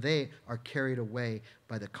 and even they are carried away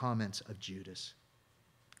by the comments of Judas,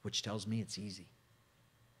 which tells me it's easy.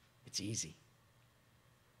 It's easy.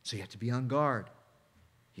 So you have to be on guard.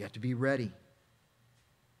 You have to be ready.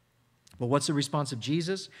 Well, what's the response of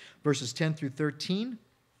Jesus? Verses 10 through 13.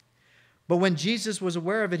 But when Jesus was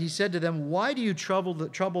aware of it, he said to them, "Why do you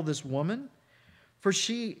trouble this woman? For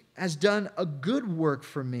she has done a good work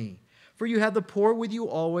for me. For you have the poor with you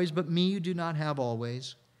always, but me you do not have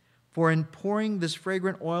always. For in pouring this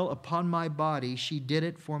fragrant oil upon my body, she did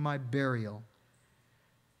it for my burial.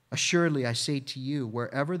 Assuredly, I say to you,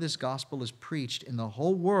 wherever this gospel is preached in the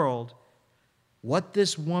whole world, what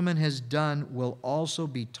this woman has done will also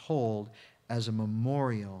be told as a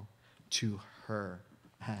memorial to her."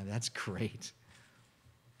 That's great.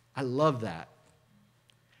 I love that.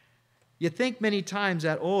 You think many times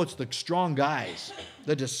that, oh, it's the strong guys,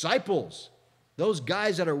 the disciples, those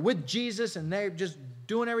guys that are with Jesus and they're just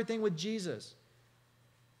doing everything with Jesus.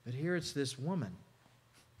 But here it's this woman.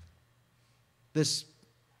 This,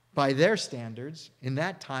 by their standards, in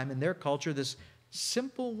that time, in their culture, this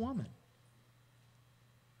simple woman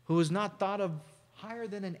who is not thought of higher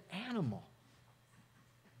than an animal.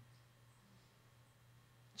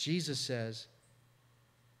 Jesus says,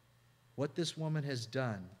 what this woman has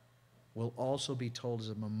done will also be told as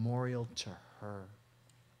a memorial to her.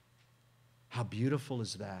 How beautiful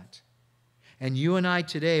is that? And you and I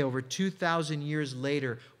today, over 2,000 years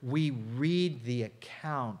later, we read the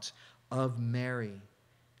account of Mary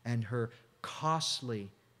and her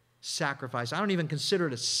costly sacrifice. I don't even consider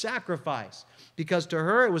it a sacrifice, because to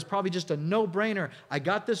her it was probably just a no-brainer. I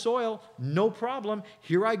got this oil, no problem.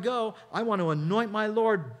 Here I go. I want to anoint my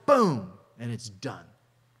Lord. Boom, and it's done.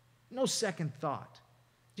 No second thought.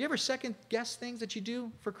 Do you ever second guess things that you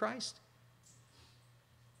do for Christ?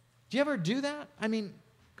 Do you ever do that? I mean,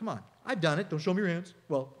 come on. I've done it. Don't show me your hands.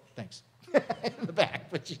 Well, thanks. In the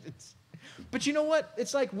back. But you know what?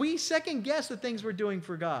 It's like we second guess the things we're doing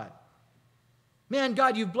for God. Man,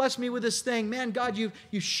 God, you've blessed me with this thing. Man, God, you've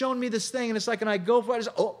shown me this thing. And it's like, and I go for it.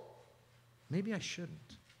 Maybe I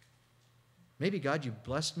shouldn't. Maybe, God, you've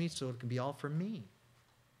blessed me so it can be all for me.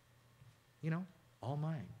 All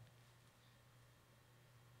mine.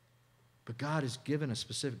 But God has given a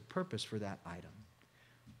specific purpose for that item,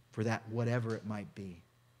 for that whatever it might be.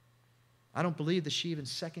 I don't believe that she even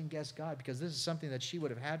second-guessed God, because this is something that she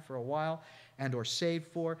would have had for a while and or saved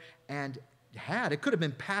for and had. It could have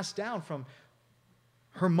been passed down from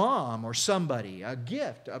her mom or somebody, a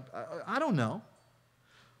gift. I don't know.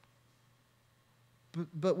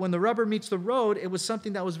 But when the rubber meets the road, it was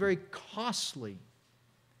something that was very costly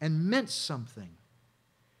and meant something.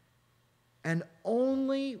 And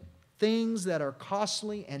only things that are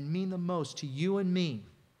costly and mean the most to you and me,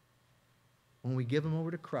 when we give them over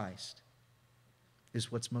to Christ,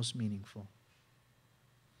 is what's most meaningful.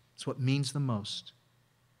 It's what means the most.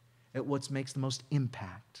 It's what makes the most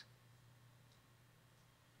impact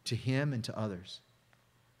to Him and to others.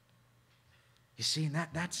 You see, and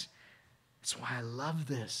that's why I love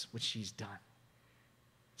this, what she's done.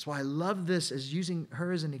 That's why I love this, as using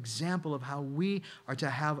her as an example of how we are to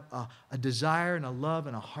have a desire and a love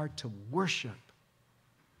and a heart to worship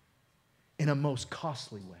in a most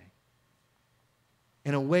costly way.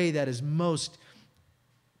 In a way that is most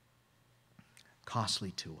costly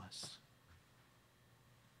to us.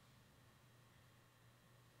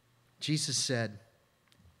 Jesus said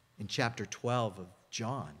in chapter 12 of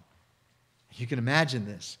John, you can imagine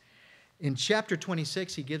this. In chapter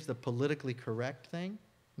 26, he gives the politically correct thing.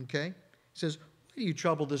 Okay? He says, why do you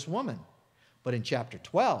trouble this woman? But in chapter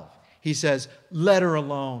 12, he says, let her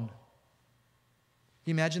alone. Can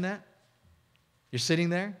you imagine that? You're sitting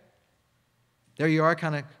there. There you are,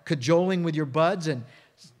 kind of cajoling with your buds, and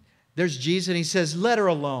there's Jesus, and he says, let her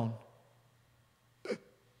alone. Oh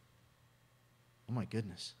my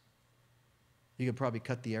goodness. You could probably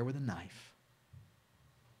cut the air with a knife.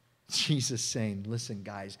 Jesus saying, listen,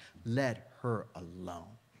 guys, let her alone.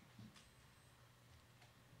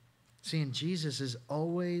 See, and Jesus is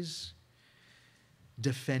always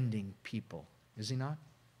defending people, is he not?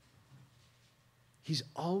 He's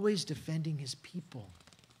always defending his people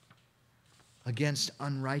against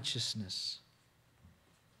unrighteousness.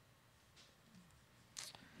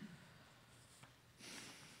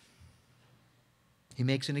 He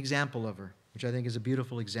makes an example of her, which I think is a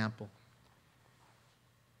beautiful example.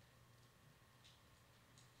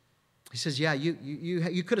 He says, yeah,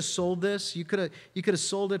 you could have sold this. You could have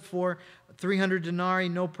sold it for 300 denarii,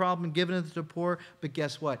 no problem, given it to the poor. But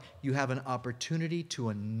guess what? You have an opportunity to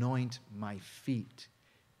anoint my feet.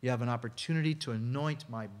 You have an opportunity to anoint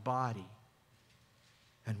my body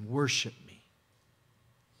and worship me.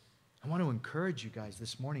 I want to encourage you guys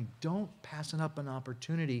this morning, don't pass up an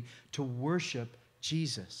opportunity to worship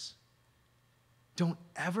Jesus. Don't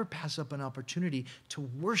ever pass up an opportunity to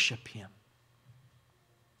worship him.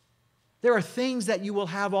 There are things that you will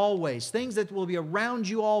have always, things that will be around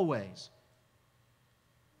you always.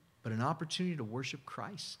 But an opportunity to worship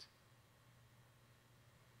Christ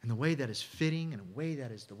in the way that is fitting, in a way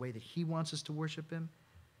that is the way that he wants us to worship him,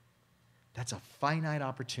 that's a finite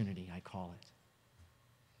opportunity, I call it.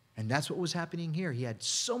 And that's what was happening here. He had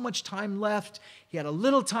so much time left. He had a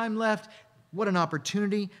little time left. What an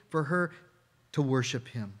opportunity for her to worship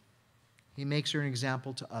him. He makes her an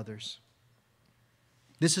example to others.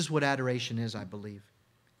 This is what adoration is, I believe.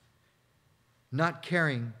 Not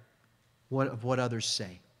caring what others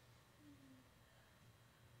say.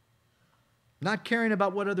 Not caring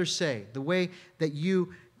about what others say. The way that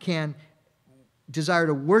you can desire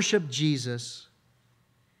to worship Jesus,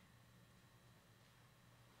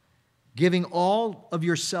 giving all of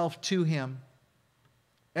yourself to him,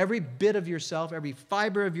 every bit of yourself, every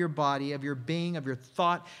fiber of your body, of your being, of your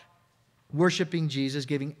thought, worshiping Jesus,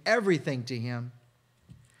 giving everything to him.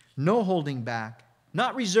 No holding back,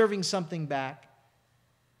 not reserving something back,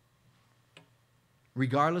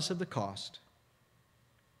 regardless of the cost.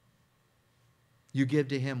 You give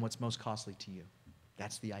to him what's most costly to you.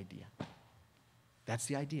 That's the idea. That's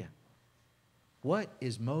the idea. What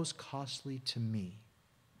is most costly to me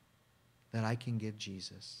that I can give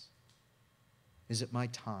Jesus? Is it my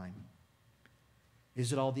time?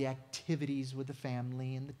 Is it all the activities with the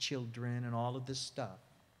family and the children and all of this stuff?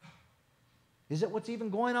 Is it what's even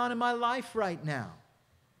going on in my life right now?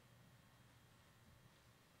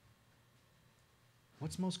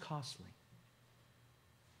 What's most costly?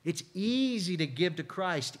 It's easy to give to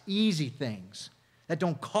Christ easy things that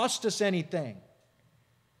don't cost us anything.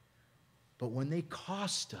 But when they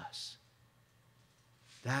cost us,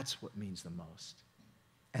 that's what means the most.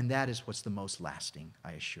 And that is what's the most lasting,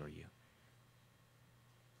 I assure you.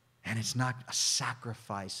 And it's not a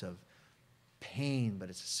sacrifice of pain, but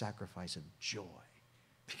it's a sacrifice of joy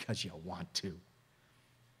because you want to.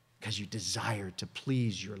 Because you desire to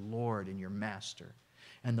please your Lord and your Master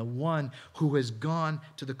and the one who has gone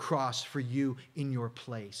to the cross for you in your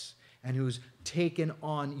place and who's taken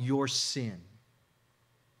on your sin.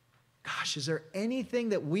 Gosh, is there anything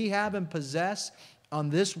that we have and possess on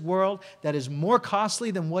this world that is more costly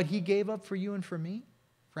than what he gave up for you and for me?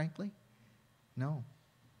 Frankly, no.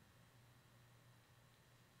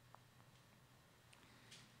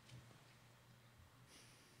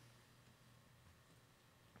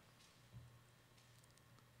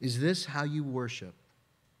 Is this how you worship?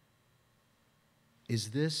 Is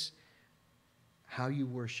this how you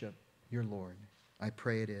worship your Lord? I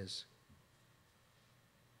pray it is.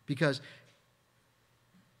 Because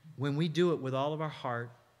when we do it with all of our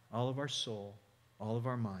heart, all of our soul, all of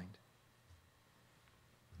our mind,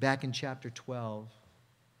 back in chapter 12,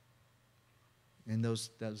 in those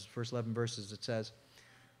first 11 verses, it says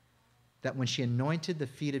that when she anointed the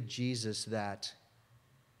feet of Jesus, that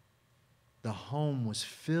the home was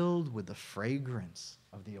filled with the fragrance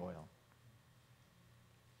of the oil.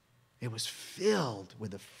 It was filled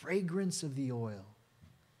with the fragrance of the oil.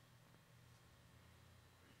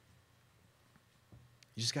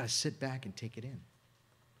 You just got to sit back and take it in.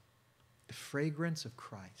 The fragrance of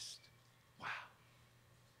Christ. Wow.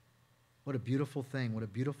 What a beautiful thing. What a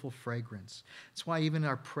beautiful fragrance. That's why even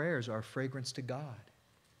our prayers are a fragrance to God.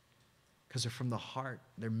 Because they're from the heart.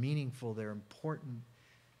 They're meaningful. They're important.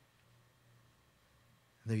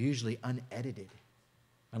 They're usually unedited,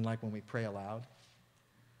 unlike when we pray aloud.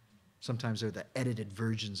 Sometimes they're the edited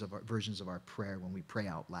versions of our prayer when we pray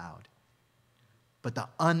out loud. But the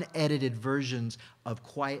unedited versions of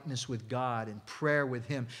quietness with God and prayer with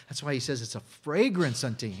Him, that's why He says it's a fragrance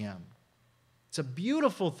unto Him. It's a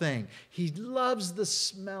beautiful thing. He loves the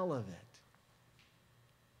smell of it.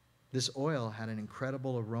 This oil had an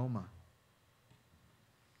incredible aroma.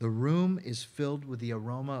 The room is filled with the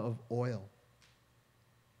aroma of oil.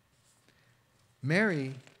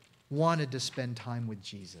 Mary wanted to spend time with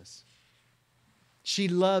Jesus. She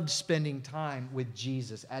loved spending time with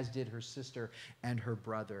Jesus, as did her sister and her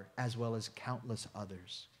brother, as well as countless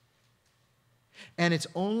others. And it's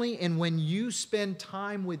only in when you spend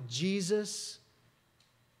time with Jesus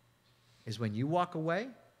is when you walk away,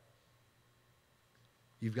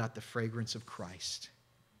 you've got the fragrance of Christ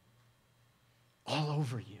all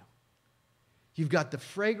over you. You've got the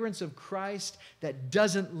fragrance of Christ that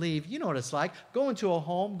doesn't leave. You know what it's like. Go into a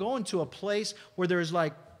home, go into a place where there's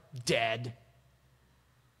like dead.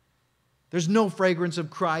 There's no fragrance of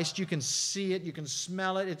Christ. You can see it. You can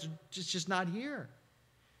smell it. It's just not here.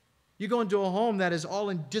 You go into a home that is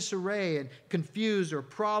all in disarray and confused or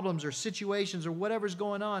problems or situations or whatever's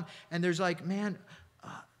going on. And there's like, man,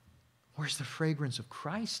 where's the fragrance of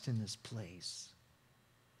Christ in this place?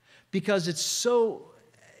 Because it's so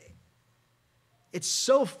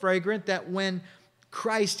fragrant that when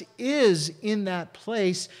Christ is in that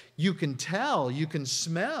place, you can tell, you can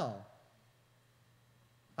smell.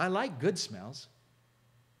 I like good smells.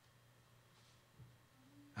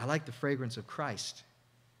 I like the fragrance of Christ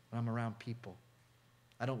when I'm around people.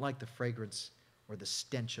 I don't like the fragrance or the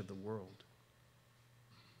stench of the world.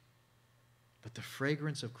 But the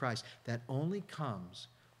fragrance of Christ, that only comes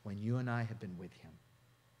when you and I have been with Him.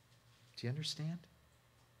 Do you understand?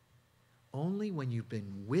 Only when you've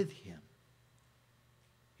been with Him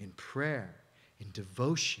in prayer, in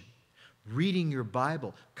devotion, reading your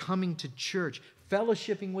Bible, coming to church,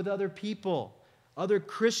 fellowshipping with other people, other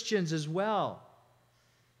Christians as well.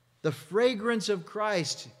 The fragrance of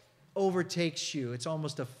Christ overtakes you. It's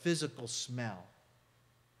almost a physical smell.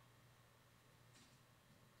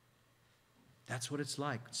 That's what it's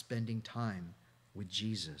like spending time with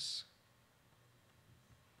Jesus.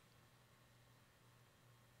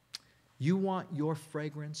 You want your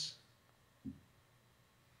fragrance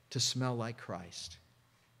to smell like Christ,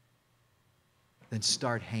 then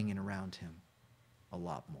start hanging around Him a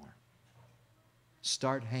lot more.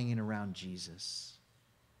 Start hanging around Jesus.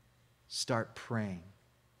 Start praying.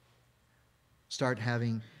 Start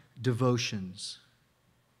having devotions.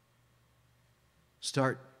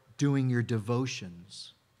 Start doing your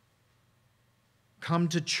devotions. Come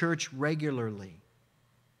to church regularly.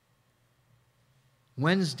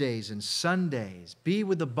 Wednesdays and Sundays. Be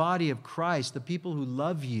with the body of Christ, the people who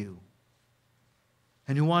love you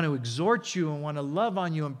and who want to exhort you and want to love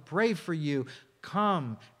on you and pray for you.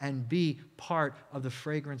 Come and be part of the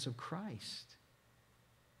fragrance of Christ.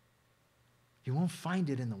 You won't find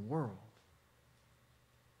it in the world,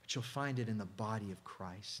 but you'll find it in the body of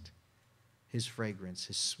Christ, his fragrance,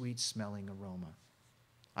 his sweet-smelling aroma.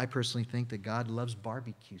 I personally think that God loves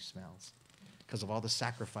barbecue smells because of all the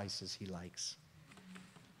sacrifices he likes.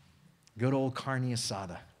 Good old carne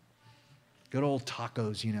asada. Good old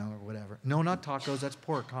tacos, or whatever. No, not tacos, that's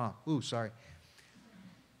pork, huh? Ooh, sorry.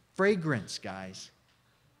 Fragrance, guys.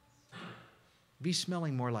 Be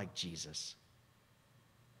smelling more like Jesus.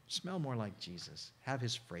 Smell more like Jesus. Have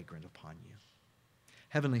his fragrance upon you.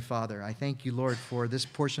 Heavenly Father, I thank you, Lord, for this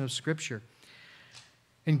portion of Scripture.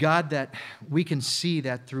 And God, that we can see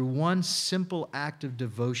that through one simple act of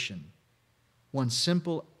devotion, one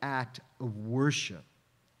simple act of worship,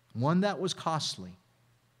 one that was costly,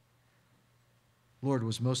 Lord,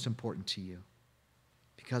 was most important to you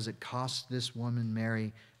because it cost this woman,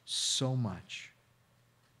 Mary, so much.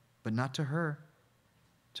 But not to her.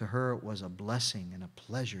 To her it was a blessing and a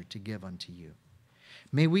pleasure to give unto you.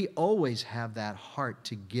 May we always have that heart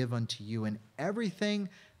to give unto you in everything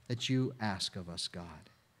that you ask of us, God.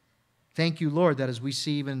 Thank you, Lord, that as we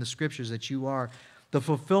see even in the Scriptures that you are the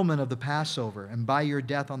fulfillment of the Passover, and by your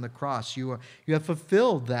death on the cross, you have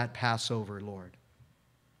fulfilled that Passover, Lord,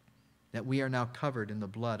 that we are now covered in the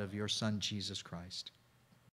blood of your Son, Jesus Christ.